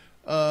 man.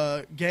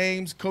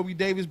 Games, Kobe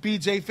Davis,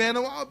 BJ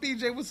Phantom. Oh,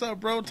 BJ, what's up,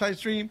 bro? Tight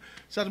stream.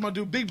 Shout out to my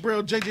dude, Big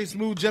Bro, JJ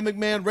Smooth, Jem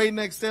McMahon, Ray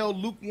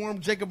Nextel, Lukewarm,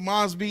 Jacob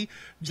Mosby,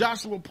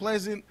 Joshua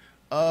Pleasant,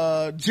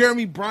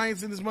 Jeremy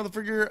Bryant's in this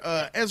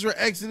motherfucker, Ezra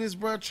Exodus,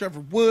 bro,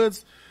 Trevor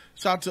Woods.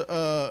 Shout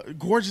out to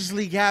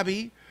Gorgeously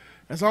Gabby.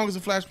 As long as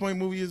the Flashpoint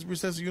movie is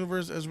Recess the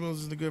Universe, Ezra Miller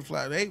is the good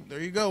Flash. Hey, there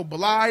you go.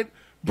 Belied.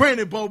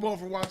 Brandon Bobo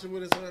for watching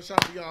with us.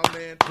 Shout out to y'all,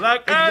 man.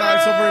 Black Thank you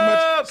guys so very much.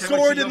 Adam!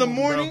 Sword in the Can't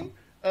wait to see your morning.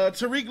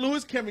 Tariq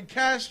Lewis, Kevin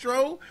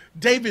Castro,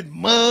 David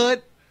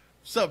Mudd.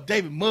 What's up,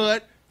 David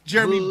Mudd?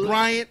 Jeremy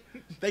Bryant.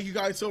 Thank you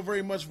guys so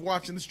very much for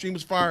watching. The stream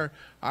is fire.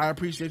 I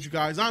appreciate you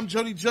guys. I'm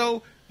Jody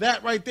Joe.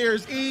 That right there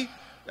is E.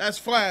 That's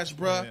Flash,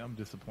 bruh. Man, I'm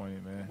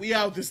disappointed, man. We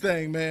out this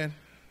thing, man.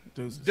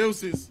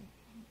 Deuces.